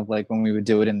feeling of like, when we would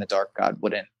do it in the dark, God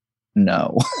wouldn't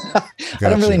know. Gotcha. I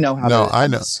don't really know how I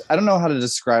know. I don't know how to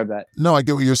describe that. No, I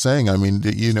get what you're saying. I mean,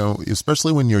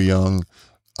 especially when you're young,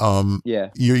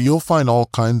 you'll find all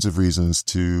kinds of reasons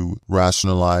to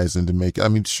rationalize and to make, I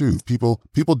mean, shoot, people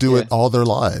do it all their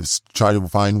lives, try to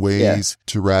find ways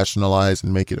to rationalize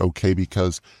and make it okay,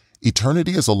 because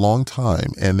eternity is a long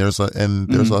time, and there's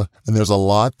a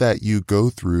lot that you go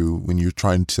through when you're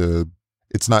trying to,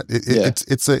 it's a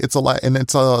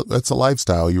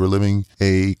lifestyle. You were living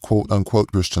a quote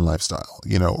unquote Christian lifestyle,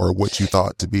 or what you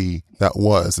thought to be that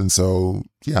was. And so,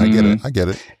 I get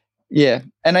it. Yeah.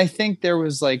 And I think there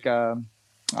was like, I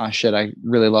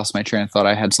really lost my train of thought.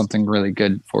 I had something really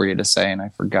good for you to say and I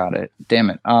forgot it. Damn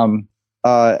it.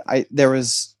 I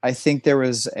think there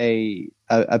was a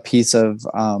piece of,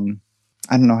 I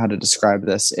don't know how to describe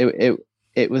this.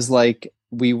 It was like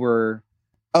we were,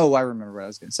 I remember what I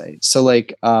was going to say. So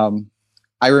like,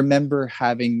 I remember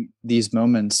having these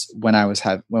moments when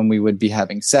we would be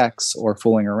having sex or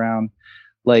fooling around.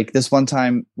 Like this one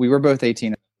time we were both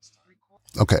 18.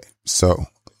 Okay. So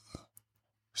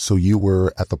you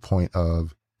were at the point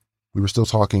of, we were still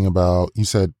talking about, you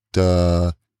said,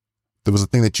 there was a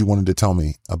thing that you wanted to tell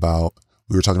me about.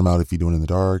 We were talking about if you do it in the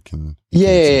dark and.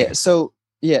 Yeah. So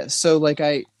like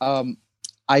I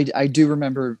do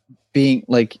remember being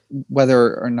like,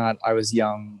 whether or not I was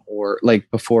young or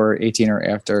like before 18 or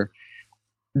after,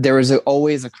 there was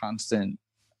always a constant,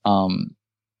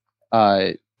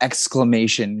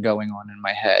 exclamation going on in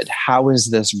my head. How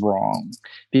is this wrong?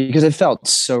 Because it felt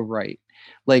so right.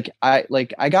 Like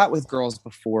I got with girls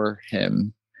before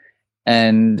him,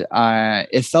 and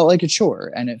it felt like a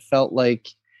chore, and it felt like,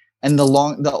 and the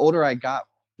older I got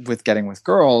with getting with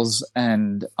girls,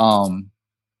 and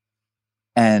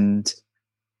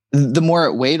the more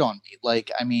it weighed on me. Like,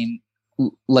 I mean,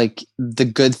 like the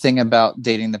good thing about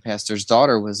dating the pastor's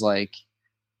daughter was like,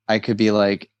 I could be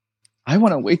like, I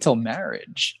want to wait till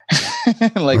marriage.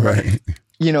 Like, right.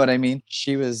 You know what I mean?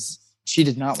 She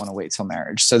did not want to wait till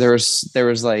marriage. So there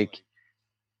was like,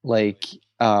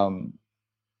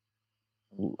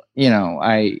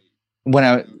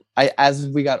 as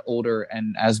we got older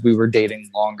and as we were dating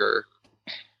longer,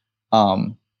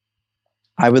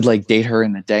 I would like date her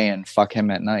in the day and fuck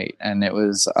him at night. And it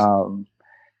was,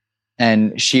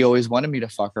 and she always wanted me to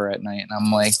fuck her at night. And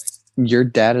I'm like, your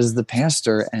dad is the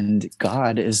pastor and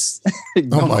God is,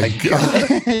 Oh my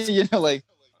God. you know, like,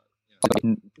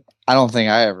 I don't think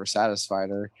I ever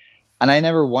satisfied her, and I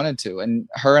never wanted to. And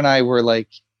her and I worked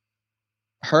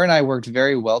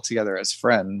very well together as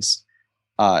friends.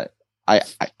 I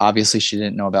obviously she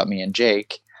didn't know about me and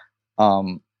Jake.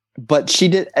 But she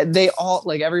did. They all,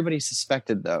 like, everybody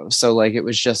suspected though. So like, it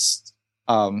was just,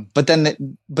 but then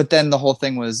the whole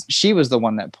thing was, she was the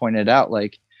one that pointed out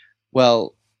like,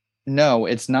 well, no,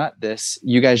 it's not this.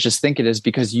 You guys just think it is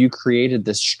because you created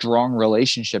this strong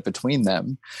relationship between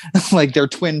them. Like they're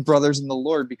twin brothers in the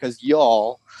Lord because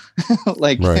y'all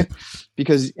like, Right.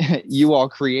 because you all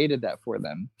created that for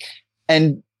them.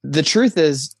 And the truth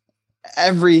is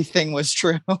everything was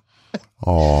true.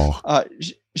 Oh,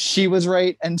 She was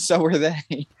right. And so were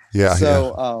they. yeah.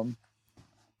 So,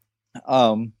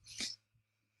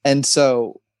 and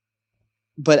so,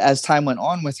 but as time went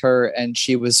on with her and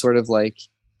she was sort of like,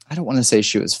 I don't want to say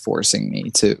she was forcing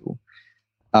me to,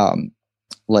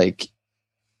 like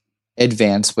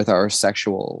advance with our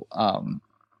sexual,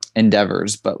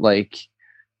 endeavors, but like,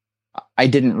 I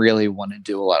didn't really want to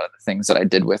do a lot of the things that I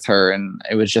did with her. And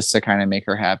it was just to kind of make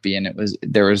her happy. And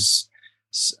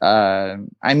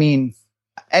I mean,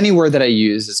 any word that I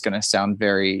use is going to sound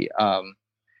very,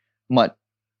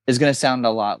 is going to sound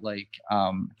a lot like,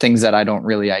 things that I don't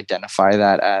really identify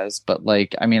that as, but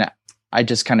like, I mean, I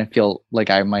just kind of feel like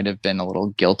I might have been a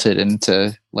little guilted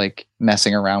into like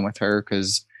messing around with her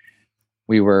because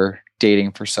we were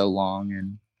dating for so long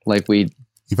and like you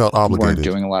felt obligated. weren't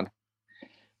doing a lot.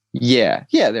 Yeah,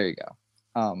 there you go.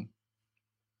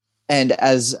 And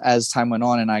as time went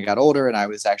on and I got older and I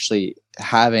was actually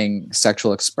having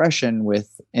sexual expression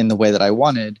in the way that I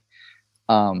wanted,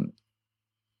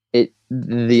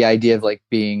 the idea of like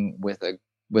being with a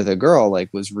girl like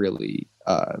was really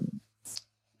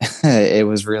it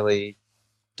was really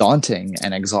daunting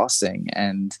and exhausting.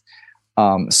 And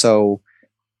so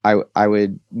I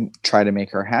would try to make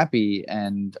her happy,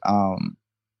 and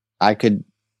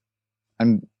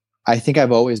I think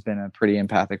I've always been a pretty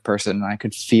empathic person, and I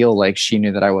could feel like she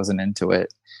knew that I wasn't into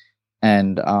it.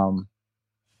 And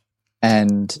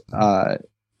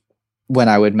when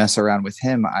I would mess around with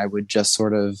him, I would just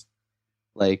sort of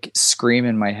like scream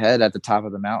in my head at the top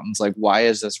of the mountains, like, why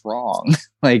is this wrong?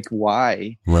 Like,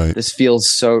 why? Right. This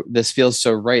feels so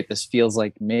right. This feels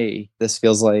like me. This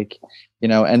feels like,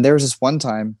 and there was this one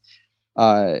time,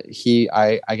 I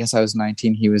guess I was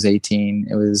 19, he was 18.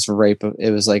 It was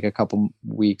like a couple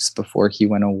weeks before he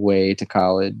went away to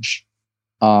college.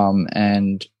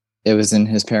 And it was in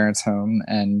his parents' home,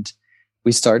 and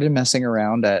we started messing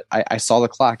around I saw the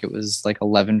clock. It was like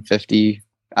 11:50.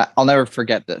 I'll never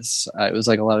forget this. It was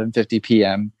like 11:50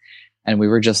 p.m. and we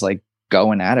were just like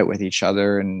going at it with each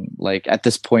other. And like, at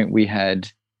this point we had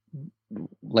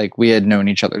known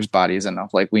each other's bodies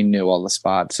enough. Like we knew all the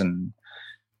spots and,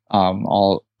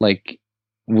 all like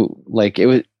it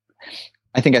was,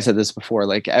 I think I said this before,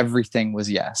 like everything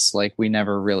was yes. Like we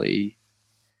never really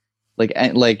like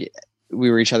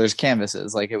we were each other's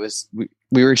canvases. Like it was,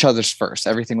 we were each other's first.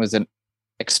 Everything was an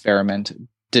experiment.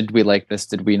 Did we like this?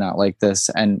 Did we not like this?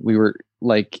 And we were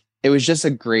like, it was just a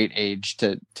great age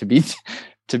to be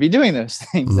doing those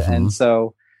things. Mm-hmm. And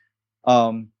so,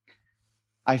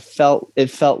 it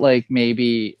felt like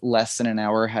maybe less than an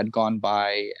hour had gone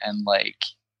by, and like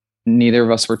neither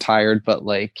of us were tired, but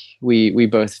like we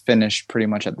both finished pretty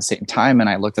much at the same time. And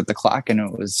I looked at the clock and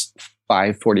it was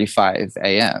 5:45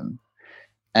 a.m.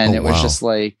 And it was just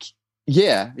like,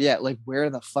 yeah. Like, where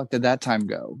the fuck did that time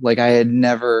go? Like I had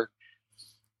never,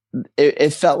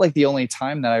 it felt like the only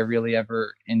time that I really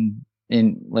ever in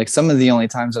like some of the only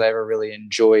times that I ever really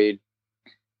enjoyed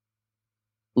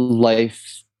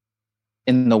life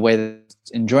in the way that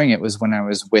enjoying it was when I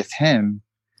was with him.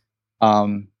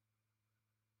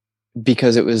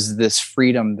 Because it was this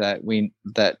freedom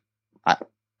that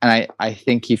I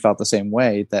think he felt the same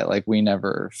way, that like we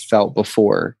never felt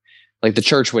before. Like the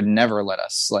church would never let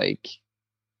us like,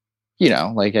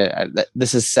 like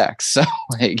this is sex. So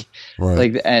like,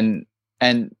 right. like,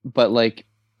 but like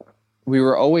we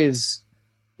were always,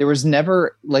 there was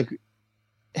never like,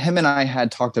 him and I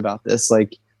had talked about this.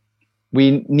 Like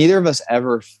neither of us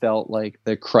ever felt like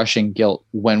the crushing guilt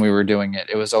when we were doing it.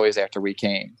 It was always after we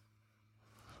came.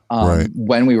 Right.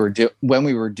 When we were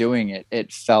doing it,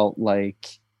 it felt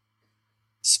like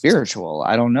spiritual.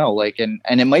 I don't know. Like, and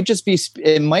it might just be,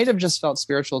 it might have just felt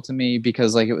spiritual to me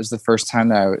because like it was the first time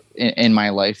that in my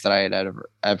life that I had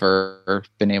ever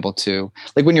been able to,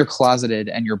 like, when you're closeted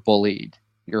and you're bullied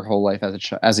your whole life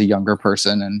as a younger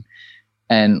person,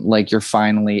 and like you're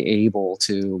finally able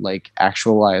to like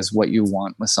actualize what you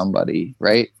want with somebody,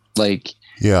 right? Like,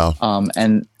 yeah.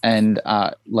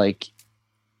 Like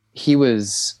he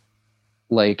was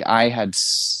like, I had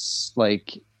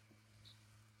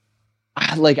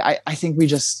I think we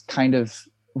just kind of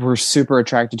were super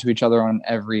attracted to each other on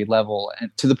every level, and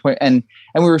to the point, and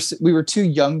we were too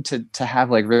young to have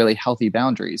like really healthy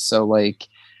boundaries. So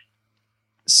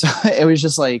it was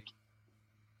just like,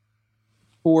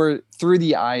 through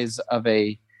the eyes of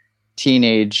a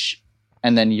teenage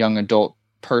and then young adult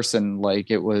person,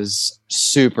 like it was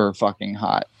super fucking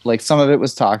hot. Like some of it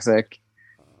was toxic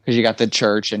because you got the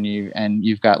church and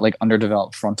you've got like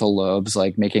underdeveloped frontal lobes,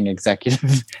 like making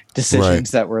executive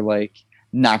decisions that were like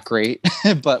not great.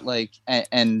 But like,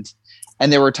 and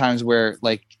there were times where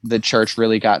like the church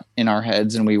really got in our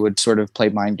heads and we would sort of play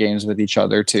mind games with each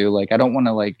other too. Like, I don't want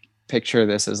to like picture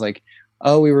this as like,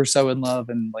 oh, we were so in love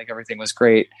and like everything was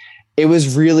great. It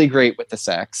was really great with the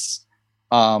sex.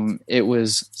 It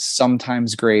was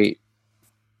sometimes great,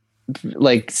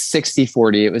 like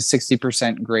 60-40. It was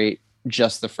 60% great,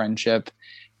 just the friendship.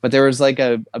 But there was like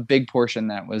a big portion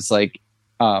that was like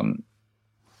a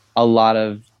lot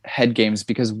of head games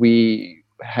because we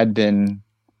had been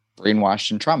brainwashed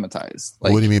and traumatized.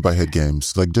 Like, what do you mean by head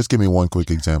games? Like, just give me one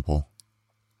quick example.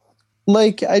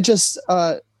 Like, I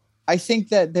think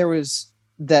that there was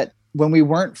that when we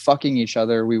weren't fucking each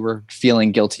other, we were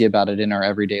feeling guilty about it in our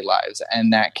everyday lives,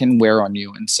 and that can wear on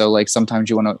you. And so like sometimes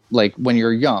you want to, like when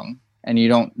you're young and you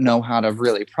don't know how to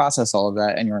really process all of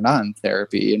that and you're not in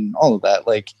therapy and all of that,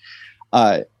 like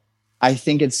I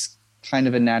think it's kind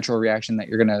of a natural reaction that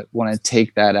you're going to want to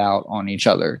take that out on each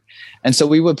other. And so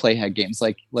we would play head games.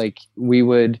 Like we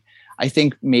would, I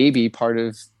think maybe part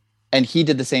of, and he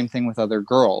did the same thing with other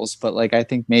girls, but like, I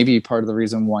think maybe part of the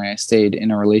reason why I stayed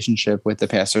in a relationship with the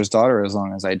pastor's daughter as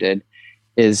long as I did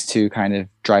is to kind of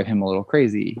drive him a little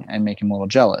crazy and make him a little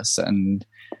jealous. And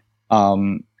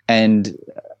I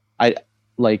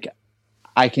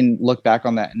can look back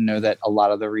on that and know that a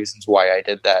lot of the reasons why I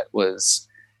did that was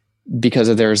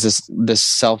because there's this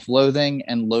self-loathing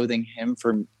and loathing him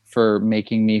for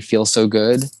making me feel so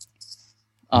good.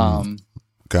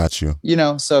 Got you. You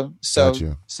know, so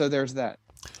there's that.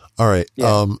 All right.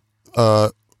 Yeah.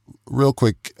 Real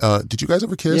quick, did you guys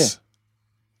ever kiss?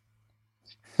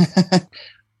 Yeah.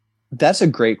 That's a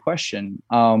great question.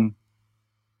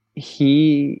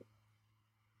 He,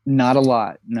 not a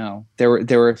lot. No, there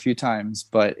were a few times,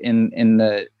 but in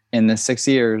the 6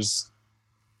 years,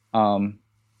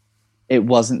 it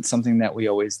wasn't something that we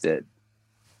always did.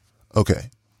 Okay.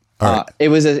 All right.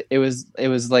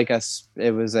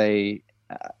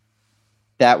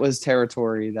 That was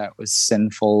territory that was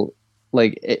sinful.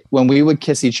 Like when we would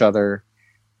kiss each other,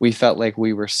 we felt like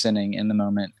we were sinning in the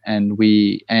moment, and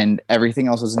everything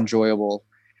else was enjoyable.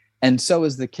 And so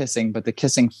was the kissing, but the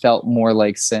kissing felt more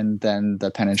like sin than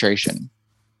the penetration.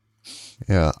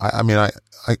 Yeah. I mean,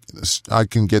 I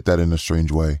can get that in a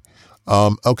strange way.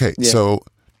 Okay. Yeah.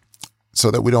 So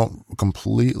that we don't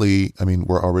completely, I mean,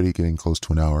 we're already getting close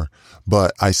to an hour,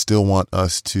 but I still want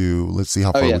us to, let's see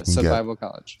how far we can get. Bible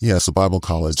college. Yeah. So Bible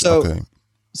college. Okay.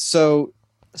 So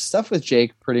stuff with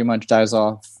Jake pretty much dies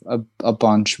off a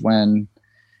bunch when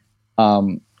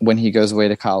he goes away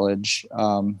to college.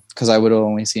 'Cause I would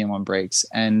only see him on breaks.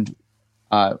 And,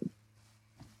 to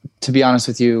be honest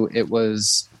with you, it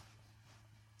was,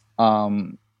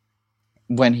 when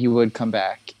he would come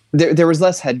back, there was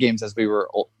less head games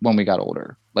when we got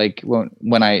older. Like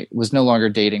when I was no longer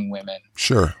dating women.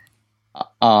 Sure.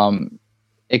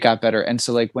 It got better. And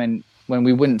so like when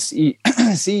we wouldn't see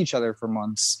each other for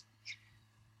months,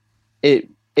 it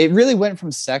really went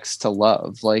from sex to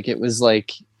love. Like it was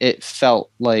like, it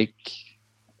felt like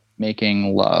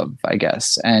making love, I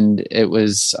guess. And it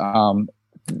was,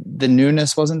 the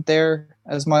newness wasn't there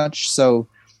as much. So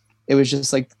it was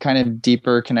just like kind of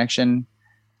deeper connection.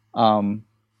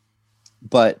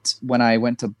 But when I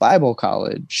went to Bible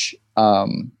college,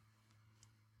 that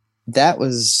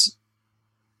was,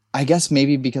 I guess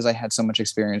maybe because I had so much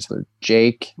experience with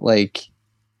Jake, like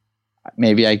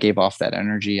maybe I gave off that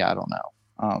energy. I don't know.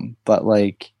 But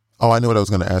like, oh, I know what I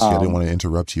was going to ask you. I didn't want to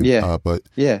interrupt you. Yeah. But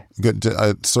yeah. Good.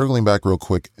 Circling back real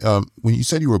quick. When you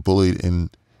said you were bullied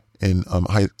in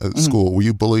high school, were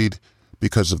you bullied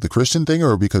because of the Christian thing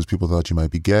or because people thought you might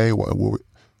be gay? Why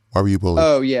were you bullied?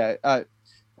 Oh yeah.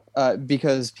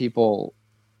 Because people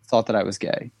thought that I was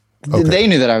gay. Okay. They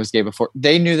knew that I was gay before.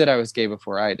 They knew that I was gay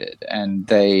before I did, and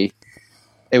it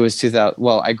was 2000.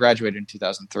 Well, I graduated in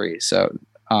 2003, so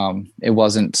it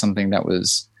wasn't something that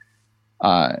was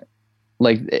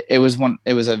like it was one.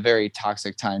 It was a very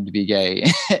toxic time to be gay.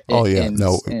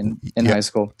 In high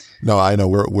school. No, I know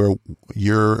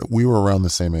we were around the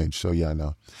same age, so yeah, I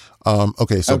know.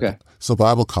 Okay, so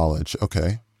Bible college,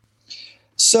 okay.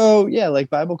 So yeah, like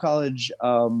Bible college,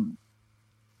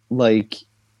 like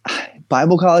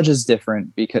Bible college is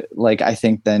different because, like, I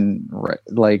think than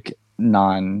like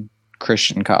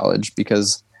non-Christian college,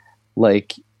 because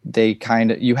like they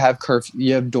you have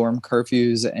dorm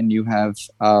curfews, and you have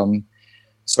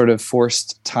sort of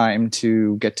forced time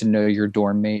to get to know your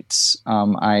dorm mates.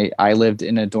 I lived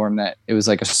in a dorm that it was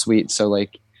like a suite, so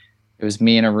like it was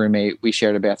me and a roommate. We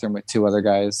shared a bathroom with two other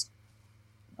guys.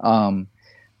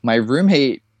 My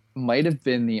roommate might have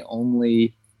been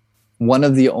one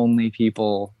of the only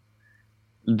people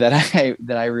that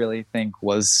I really think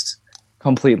was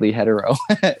completely hetero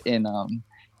in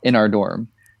our dorm.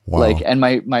 Wow. Like, and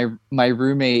my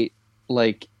roommate,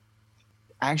 like,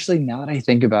 actually, now that I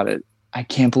think about it, I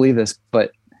can't believe this,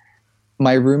 but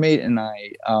my roommate and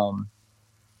I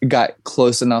got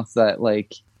close enough that,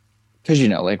 like, because, you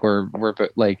know, like we're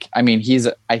like, I mean,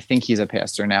 I think he's a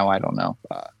pastor now. I don't know.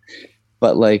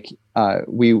 But like,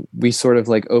 we sort of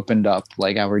like opened up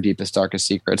like our deepest, darkest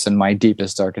secrets. And my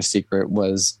deepest, darkest secret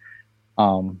was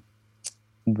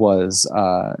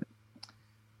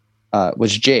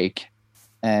Jake.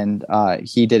 And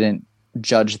he didn't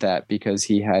judge that because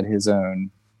he had his own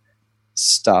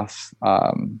stuff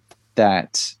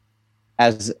that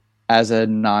as a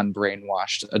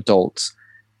non-brainwashed adult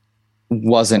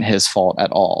wasn't his fault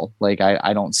at all. Like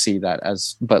I don't see that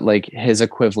as, but like his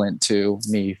equivalent to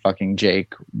me fucking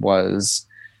Jake was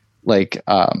like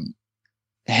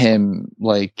him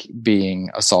like being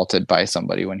assaulted by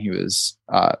somebody when he was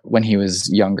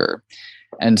younger.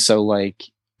 And so like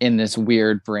in this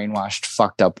weird brainwashed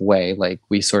fucked up way, like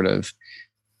we sort of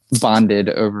bonded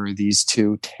over these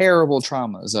two terrible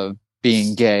traumas of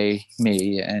being gay,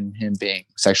 me, and him being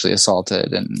sexually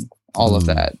assaulted and all of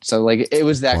that. So like it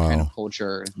was that kind of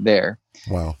culture there.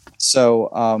 Wow.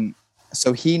 So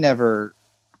so he never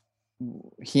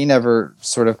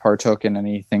sort of partook in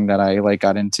anything that I like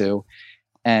got into.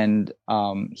 And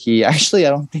he actually,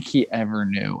 I don't think he ever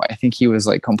knew. I think he was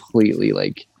like completely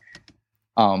like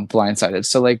blindsided.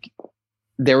 So like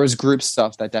there was group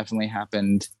stuff that definitely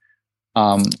happened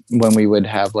when we would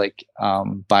have like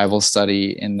Bible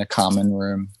study in the common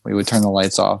room. We would turn the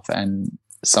lights off, and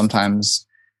sometimes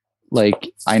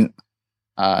like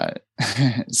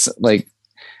like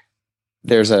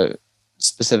there's a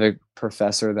specific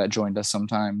professor that joined us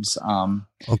sometimes.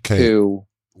 Okay.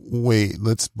 Wait,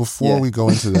 before we go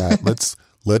into that,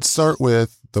 let's start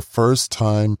with the first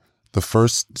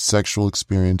first sexual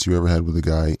experience you ever had with a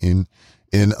guy in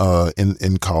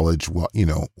college while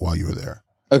you were there.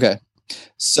 Okay.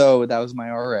 So that was my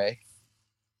RA.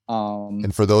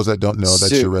 And for those that don't know,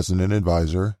 that's your resident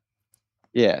advisor.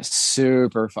 Yeah,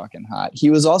 super fucking hot. He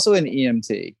was also an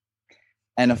EMT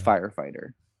and a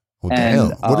firefighter. Well, damn.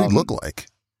 What did he look like?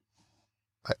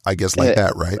 I guess like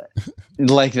that, right?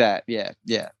 Like that, yeah.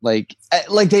 Like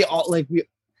they all like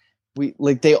we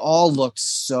like they all look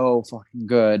so fucking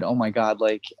good. Oh my god,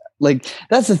 like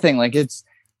that's the thing. Like it's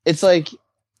like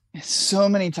so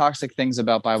many toxic things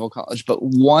about Bible college, but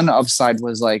one upside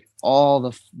was like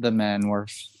all the men were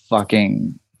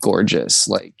fucking gorgeous.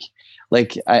 Like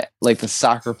the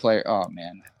soccer player. Oh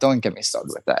man, don't get me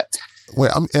started with that. Wait,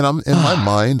 I'm in my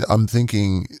mind, I'm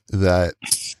thinking that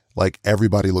like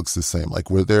everybody looks the same. Like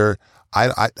were there,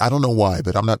 I don't know why,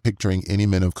 but I'm not picturing any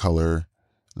men of color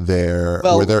there.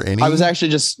 Well, were there any? I was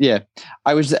actually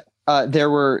I was, there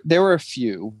were a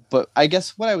few, but I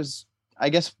guess what I was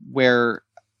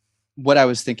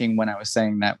thinking when I was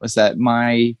saying that was that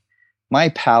my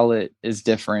palate is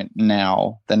different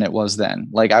now than it was then.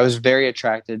 Like I was very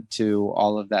attracted to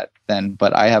all of that then,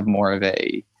 but I have more of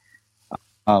a,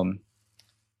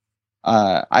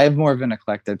 I have more of an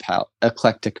eclectic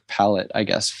palate, I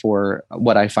guess, for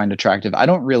what I find attractive. I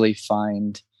don't really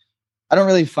find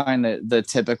the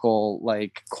typical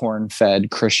like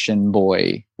corn-fed Christian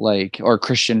boy, like, or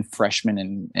Christian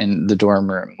freshman in the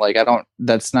dorm room. Like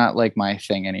that's not like my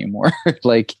thing anymore.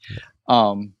 Like,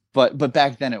 but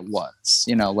back then it was,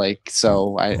 like,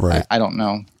 so I don't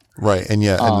know. Right. And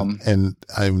yeah. And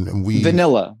we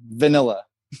vanilla.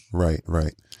 Right.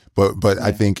 But yeah.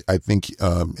 I think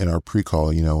in our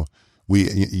pre-call, you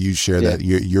share that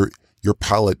your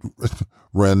palate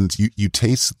runs, you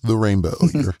taste the rainbow.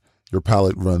 Your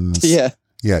palate runs. Yeah.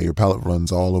 Your palate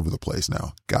runs all over the place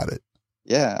now. Got it.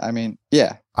 Yeah, I mean,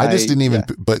 yeah, I just didn't even,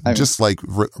 yeah, but I mean, just like,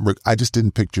 I just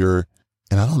didn't picture,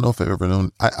 and I don't know if I've ever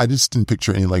known, I just didn't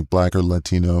picture any like Black or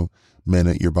Latino men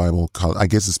at your Bible college. I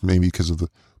guess it's maybe because of the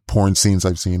porn scenes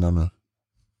I've seen on the.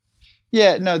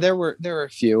 yeah, no, there were a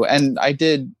few, and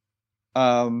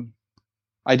um,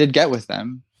 I did get with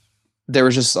them. There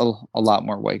was just a lot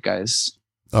more white guys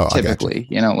Oh, I got you. typically,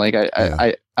 like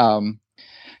Yeah.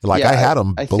 Like I yeah, had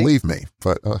them, I think, believe me,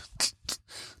 but,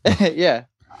 yeah.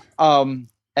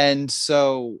 And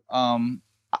so,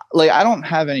 like, I don't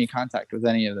have any contact with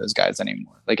any of those guys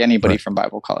anymore. Like anybody right. from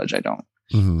Bible college, I don't.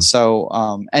 Mm-hmm. So,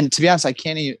 and to be honest, I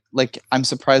can't even, like, I'm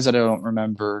surprised that I don't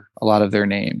remember a lot of their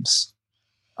names.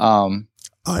 I'm,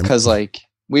 Cause like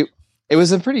it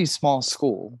was a pretty small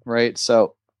school, right?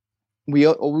 So we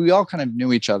all kind of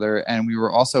knew each other, and we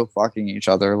were also fucking each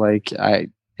other. Like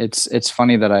it's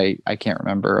funny that I can't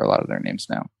remember a lot of their names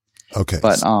now. okay.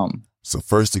 But, So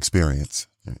first experience,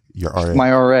 your RA.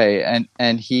 my RA,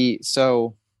 and he,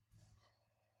 so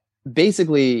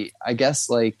basically, I guess,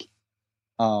 like,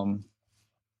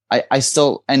 I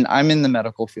still, and I'm in the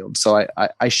medical field, so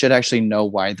I should actually know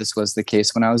why this was the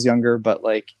case when I was younger, but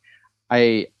like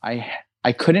I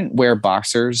couldn't wear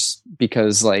boxers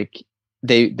because like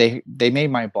they made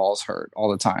my balls hurt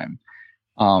all the time.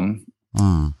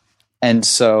 Mm, And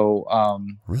so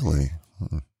really?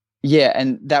 yeah,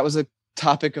 and that was a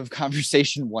topic of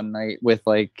conversation one night with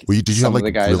like Well, did you have some of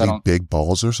like the guys. I really don't, big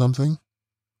balls or something?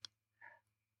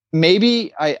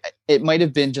 maybe it might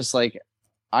have been just like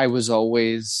I was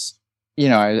always,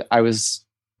 I was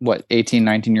what, 18,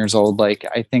 19 years old. Like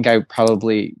I think I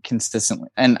probably consistently,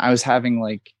 and I was having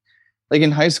like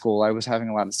in high school, I was having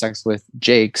a lot of sex with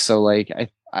Jake. So like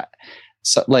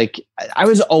so like I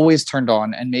was always turned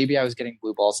on, and maybe I was getting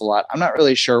blue balls a lot. I'm not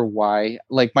really sure why.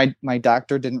 Like my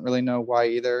doctor didn't really know why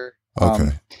either. Okay.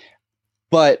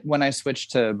 But when I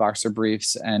switched to boxer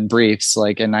briefs and briefs,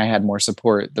 like, and I had more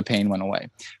support, the pain went away.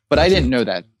 But I didn't know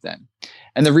that then.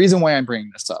 And the reason why I'm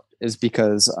bringing this up is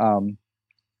because my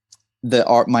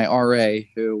RA,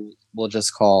 who we'll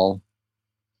just call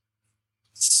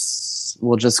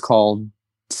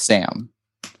Sam,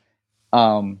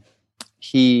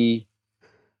 he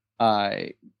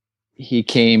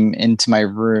came into my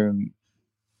room,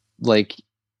 like,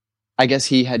 I guess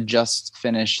he had just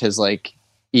finished his like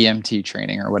EMT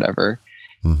training or whatever.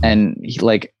 Mm-hmm. And he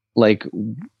like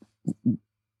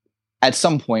at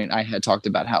some point I had talked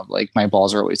about how like my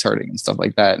balls are always hurting and stuff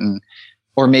like that. And,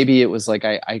 or maybe it was like,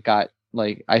 I got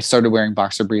like, I started wearing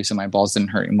boxer briefs and my balls didn't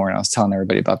hurt anymore. And I was telling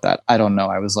everybody about that. I don't know.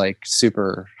 I was like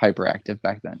super hyperactive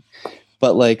back then,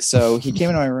 but like, so he came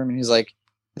into my room and he's like,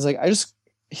 and this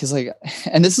is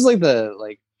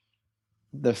like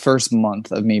the first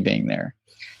month of me being there.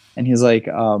 And he's like,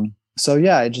 so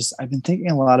yeah, I've been thinking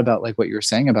a lot about like what you were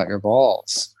saying about your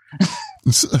balls.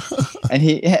 and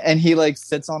he like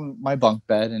sits on my bunk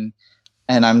bed, and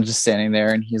I'm just standing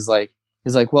there, and he's like,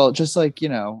 well, just like,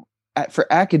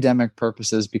 for academic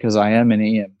purposes, because I am an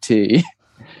EMT,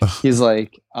 he's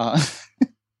like,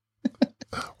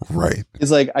 right.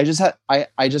 He's like, I just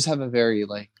have a very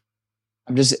like,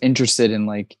 I'm just interested in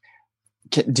like,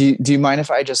 do you mind if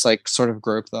I just like sort of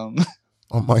grope them?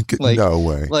 Oh my god! Like, no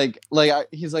way!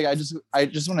 He's like, I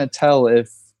just want to tell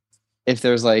if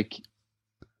there's like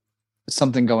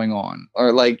something going on,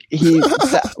 or like he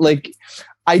like,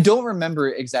 I don't remember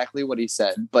exactly what he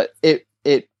said, but I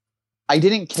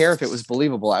didn't care if it was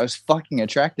believable. I was fucking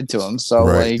attracted to him, so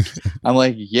right. like I'm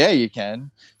like, yeah, you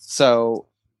can. So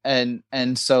and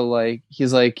so like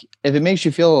he's like, if it makes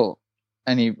you feel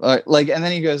any like, and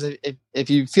then he goes, if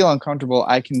you feel uncomfortable,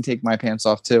 I can take my pants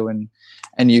off too, and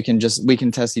we can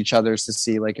test each other's to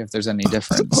see like if there's any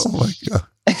difference. Oh my god.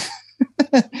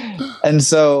 And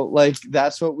so like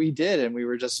that's what we did, and we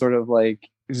were just sort of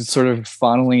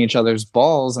fondling each other's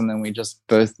balls, and then we just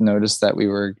both noticed that we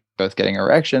were both getting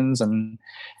erections, and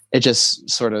it just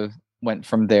sort of went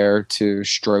from there to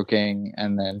stroking,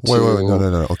 and then wait,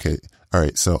 no, okay, all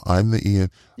right, so I'm the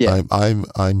Ian. Yeah.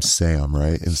 I'm Sam,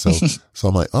 right? And so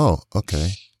I'm like, oh,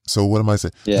 okay, so what am I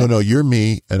saying? Yeah. No, you're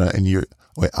me, and you're,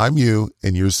 wait, I'm you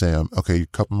and you're Sam. Okay, you're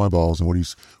cupping my balls, and what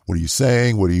are you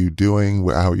saying? What are you doing?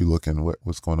 How are you looking?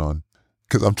 What's going on?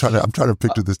 Because I'm trying to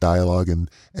picture this dialogue and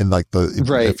like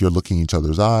if you're looking each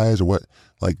other's eyes or what,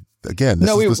 like, again, this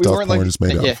is the stuff porn is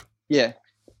made of.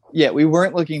 Yeah, we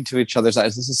weren't looking to each other's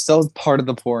eyes. This is still part of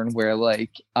the porn where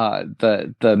like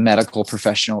the medical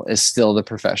professional is still the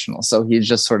professional. So he's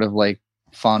just sort of like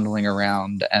fondling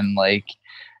around, and like,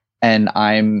 and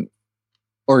I'm,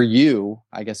 or you,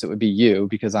 I guess it would be you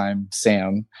because I'm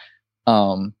Sam.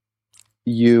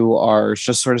 you are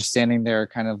just sort of standing there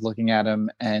kind of looking at him.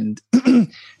 And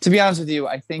to be honest with you,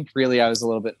 I think really I was a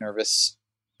little bit nervous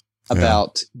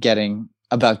about getting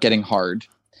hard.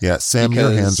 Yeah, Sam,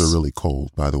 your hands are really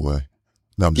cold, by the way.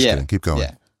 No, I'm just kidding. Keep going.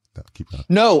 Yeah. No, keep going.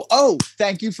 No. Oh,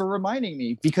 thank you for reminding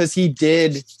me, because he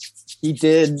did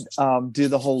do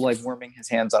the whole like warming his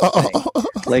hands up thing.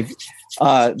 Like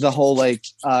the whole like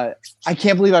I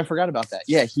can't believe I forgot about that.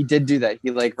 Yeah, he did do that.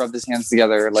 He like rubbed his hands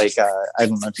together like I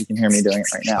don't know if you can hear me doing it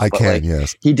right now. I but, can, like,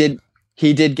 yes. He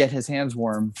did get his hands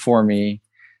warm for me.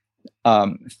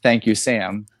 Thank you,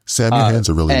 Sam. Sam, your hands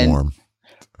are really warm.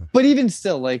 But even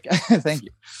still, like thank you.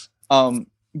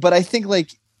 But I think like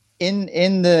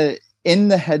in the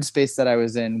headspace that I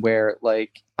was in, where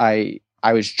like I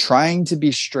was trying to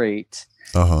be straight,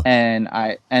 and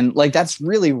like that's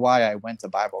really why I went to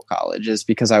Bible college, is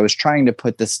because I was trying to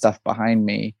put this stuff behind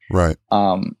me, right?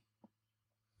 But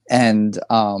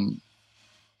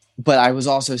I was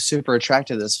also super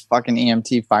attracted to this fucking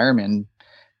EMT fireman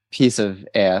piece of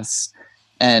ass,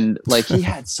 and like he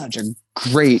had such a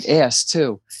great ass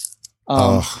too.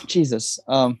 Jesus,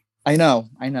 I know,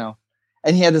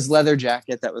 and he had this leather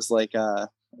jacket that was like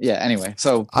anyway,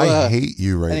 so I hate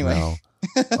you right now.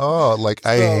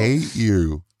 I hate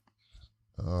you.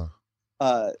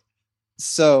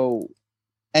 So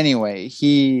anyway,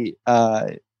 he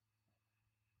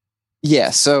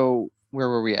so where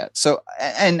were we at? So,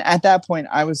 and at that point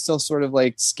I was still sort of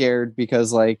like scared,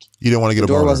 because like you didn't want to get the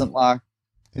door wasn't locked.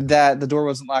 That the door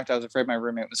wasn't locked. I was afraid my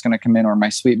roommate was going to come in, or my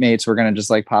suite mates were going to just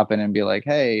like pop in and be like,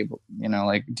 "Hey, you know,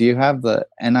 like, do you have the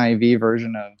NIV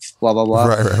version of blah blah blah?"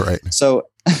 Right. So,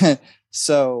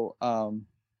 so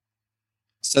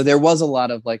there was a lot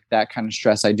of like that kind of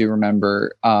stress. I do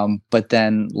remember. But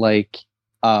then like,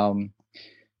 how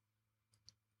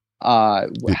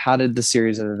did the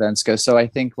series of events go? So I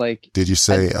think like, did you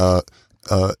say,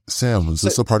 Sam, was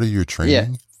this a part of your training? Yeah.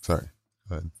 Sorry.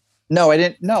 Go ahead. No, I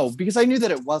didn't. No, because I knew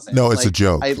that it wasn't. No, it's a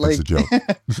joke. It's a joke.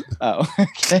 Oh,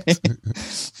 okay.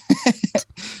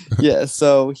 Yeah.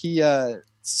 So he.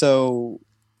 So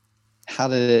how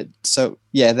did it? So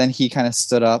yeah. Then he kind of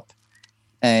stood up,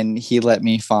 and he let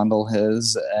me fondle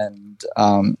his, and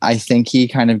I think he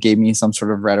kind of gave me some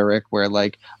sort of rhetoric where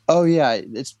like, oh yeah,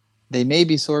 they may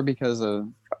be sore because of,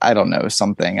 I don't know,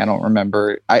 something. I don't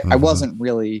remember. I wasn't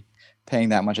really paying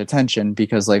that much attention,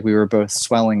 because like we were both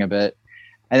swelling a bit.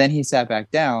 And then he sat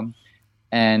back down,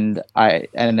 and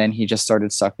then he just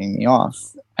started sucking me off.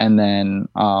 And then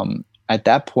at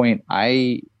that point,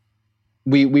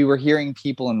 we were hearing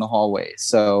people in the hallway,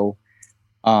 so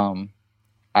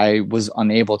I was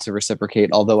unable to reciprocate,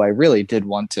 although I really did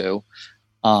want to.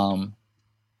 But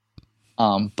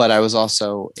I was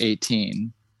also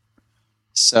 18,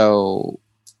 so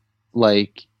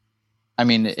like, I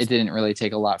mean, it didn't really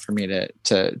take a lot for me to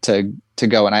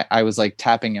go. And I was like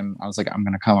tapping him. I was like, I'm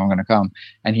going to come.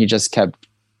 And he just kept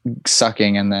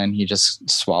sucking. And then he just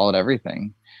swallowed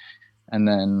everything. And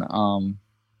then,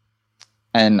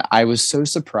 and I was so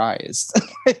surprised.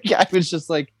 I was just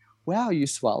like, wow, you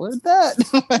swallowed that?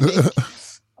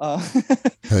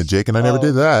 Jake and I never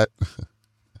did that.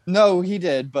 No, he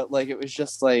did. But like, it was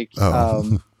just like,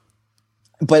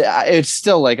 but it's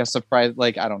still like a surprise.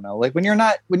 Like, I don't know, like when you're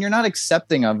not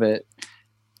accepting of it,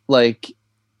 like,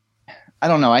 I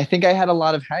don't know. I think I had a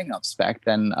lot of hangups back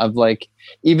then of like,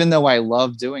 even though I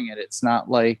love doing it, it's not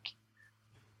like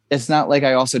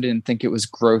I also didn't think it was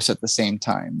gross at the same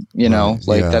time, you know,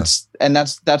 like that's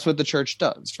what the church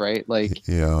does. Right. Like,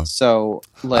 yeah. So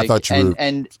like, I thought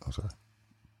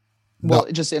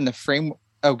just in the frame.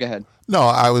 Oh, go ahead. No,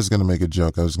 I was going to make a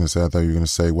joke. I was going to say, I thought you were going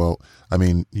to say, well, I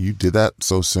mean, you did that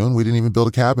so soon. We didn't even build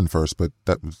a cabin first, but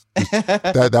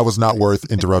that was not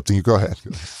worth interrupting you. Go ahead.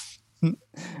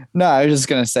 No, I was just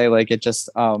going to say, like, it just,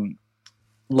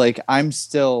 like, I'm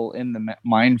still in the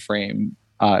mind frame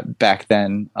back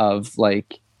then of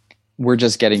like, we're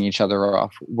just getting each other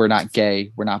off. We're not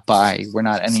gay. We're not bi. We're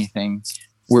not anything.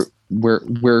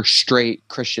 We're straight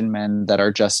Christian men that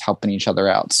are just helping each other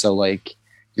out. So like,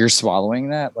 you're swallowing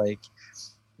that, like,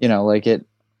 you know, like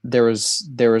there was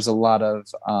a lot of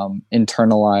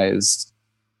internalized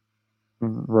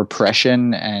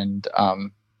repression and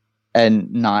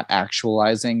not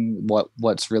actualizing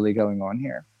what's really going on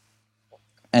here.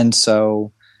 And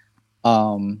so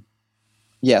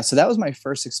so that was my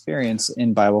first experience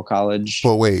in Bible college.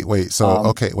 Well, wait.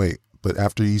 So but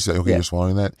after you say, okay, you're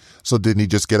swallowing that. So didn't he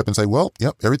just get up and say, well,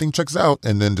 yep, everything checks out,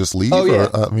 and then just leave? Oh, yeah.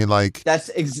 Or, I mean, like,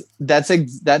 that's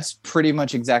pretty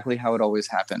much exactly how it always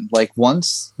happened. Like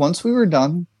once we were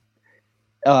done,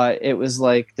 it was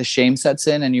like the shame sets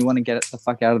in and you want to get the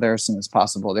fuck out of there as soon as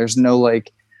possible. There's no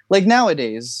like like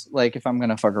nowadays, like if I'm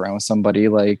gonna fuck around with somebody,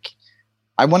 like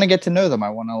I want to get to know them. I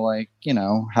want to like, you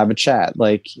know, have a chat.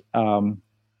 Like,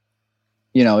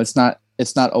 you know, it's not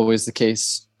always the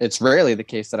case. It's rarely the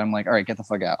case that I'm like, all right, get the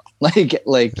fuck out.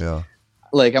 Yeah.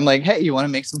 Like I'm like, hey, you want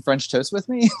to make some French toast with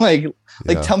me? like,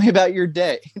 tell me about your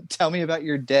day. Tell me about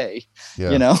your day. Yeah.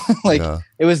 You know, like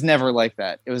it was never like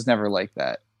that. It was never like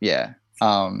that. Yeah.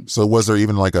 So was there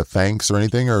even like a thanks or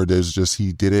anything, or there's just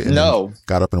he did it and then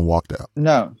got up and walked out?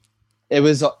 No, it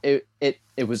was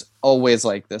always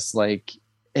like this. Like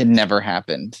it never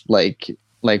happened. Like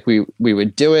we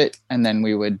would do it, and then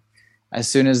we would, as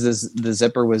soon as the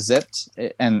zipper was zipped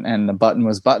and the button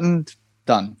was buttoned,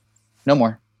 done. No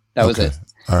more. That was it.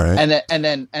 All right.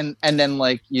 And then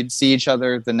like you'd see each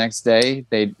other the next day.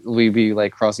 We'd be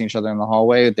like crossing each other in the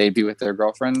hallway. They'd be with their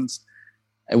girlfriends,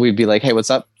 and we'd be like, hey,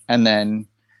 what's up? And then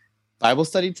Bible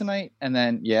study tonight. And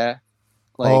then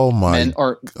like oh my men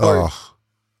or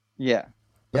yeah.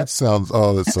 That sounds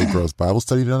that's so gross. Bible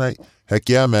study tonight. Heck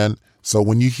yeah, man. So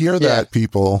when you hear that,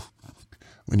 people,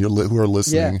 when who are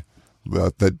listening,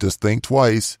 that just think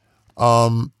twice.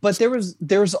 But there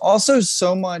was also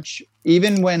so much,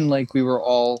 even when like we were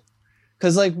all,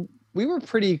 because like we were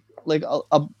pretty like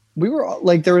we were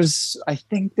like I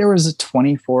think there was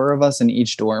 24 of us in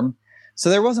each dorm, so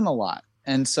there wasn't a lot,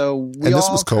 and so we and this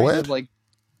all was co-ed? kind of like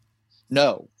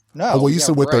no. Oh, well, you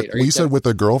said with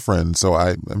a girlfriend, so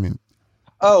I mean.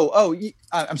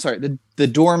 I'm sorry. The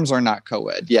dorms are not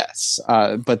co-ed. Yes,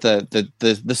 but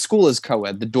the school is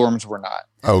co-ed. The dorms were not.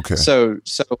 Okay. So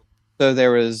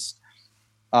there was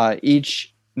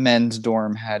each men's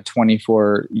dorm had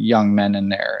 24 young men in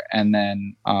there, and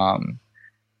then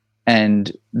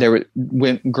and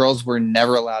girls were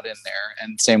never allowed in there,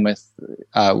 and same with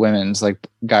women's, like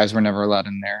guys were never allowed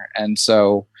in there, and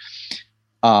so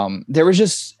there was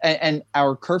just and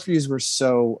our curfews were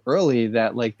so early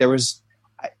that like there was.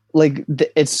 Like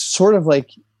it's sort of like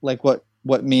what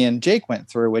me and Jake went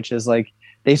through, which is like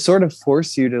they sort of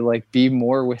force you to like be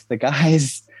more with the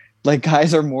guys. Like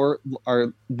guys are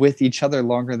with each other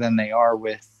longer than they are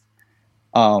with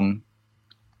the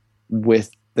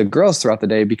girls throughout the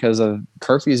day because of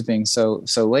curfews being so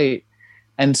late.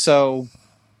 And so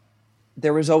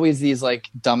there was always these like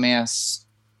dumbass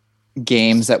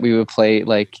games that we would play,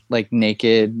 like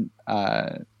naked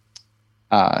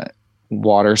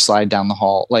water slide down the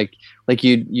hall, like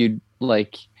you'd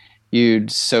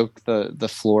soak the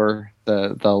floor,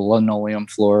 the linoleum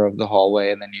floor of the hallway,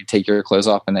 and then you'd take your clothes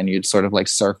off, and then you'd sort of like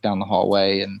surf down the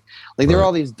hallway, and like there were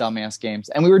all these dumbass games,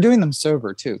 and we were doing them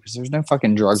sober too because there's no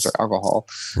fucking drugs or alcohol,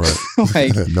 right?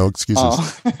 Like no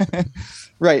excuses,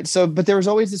 right? So, but there was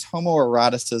always this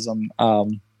homoeroticism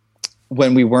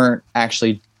when we weren't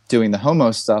actually doing the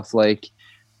homo stuff, like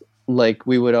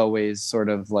we would always sort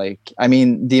of like, I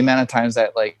mean, the amount of times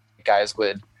that like guys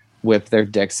would whip their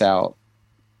dicks out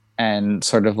and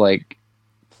sort of like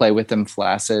play with them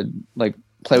flaccid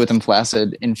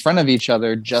in front of each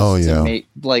other just to make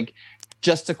like,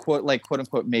 just to quote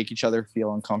unquote make each other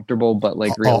feel uncomfortable, but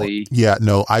like really.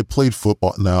 No, I played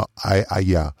football. No,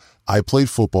 I played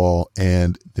football,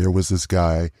 and there was this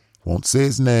guy, won't say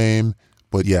his name,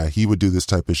 but yeah, he would do this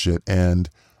type of shit. And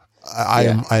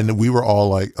and we were all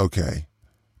like, okay,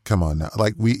 come on now.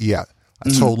 Like I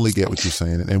totally get what you're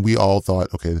saying. And we all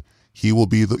thought, okay, he will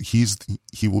be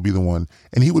the one.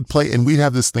 And he would play, and we'd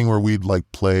have this thing where we'd like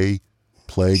play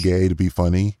gay to be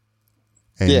funny.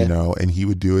 And, you know, and he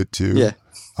would do it too. Yeah.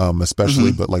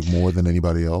 Especially, but like more than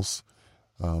anybody else.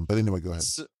 But anyway, go ahead.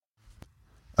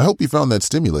 I hope you found that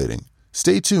stimulating.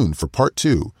 Stay tuned for part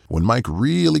 2, when Mike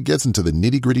really gets into the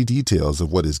nitty-gritty details of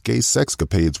what his gay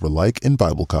sexcapades were like in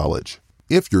Bible college.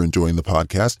 If you're enjoying the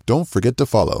podcast, don't forget to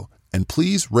follow, and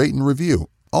please rate and review.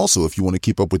 Also, if you want to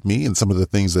keep up with me and some of the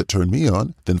things that turn me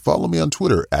on, then follow me on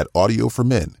Twitter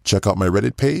 @Audio4Men. Check out my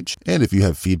Reddit page, and if you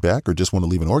have feedback or just want to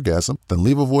leave an orgasm, then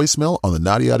leave a voicemail on the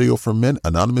Naughty Audio for Men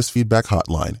anonymous feedback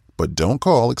hotline. But don't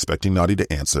call expecting Naughty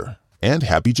to answer. And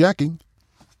happy jacking!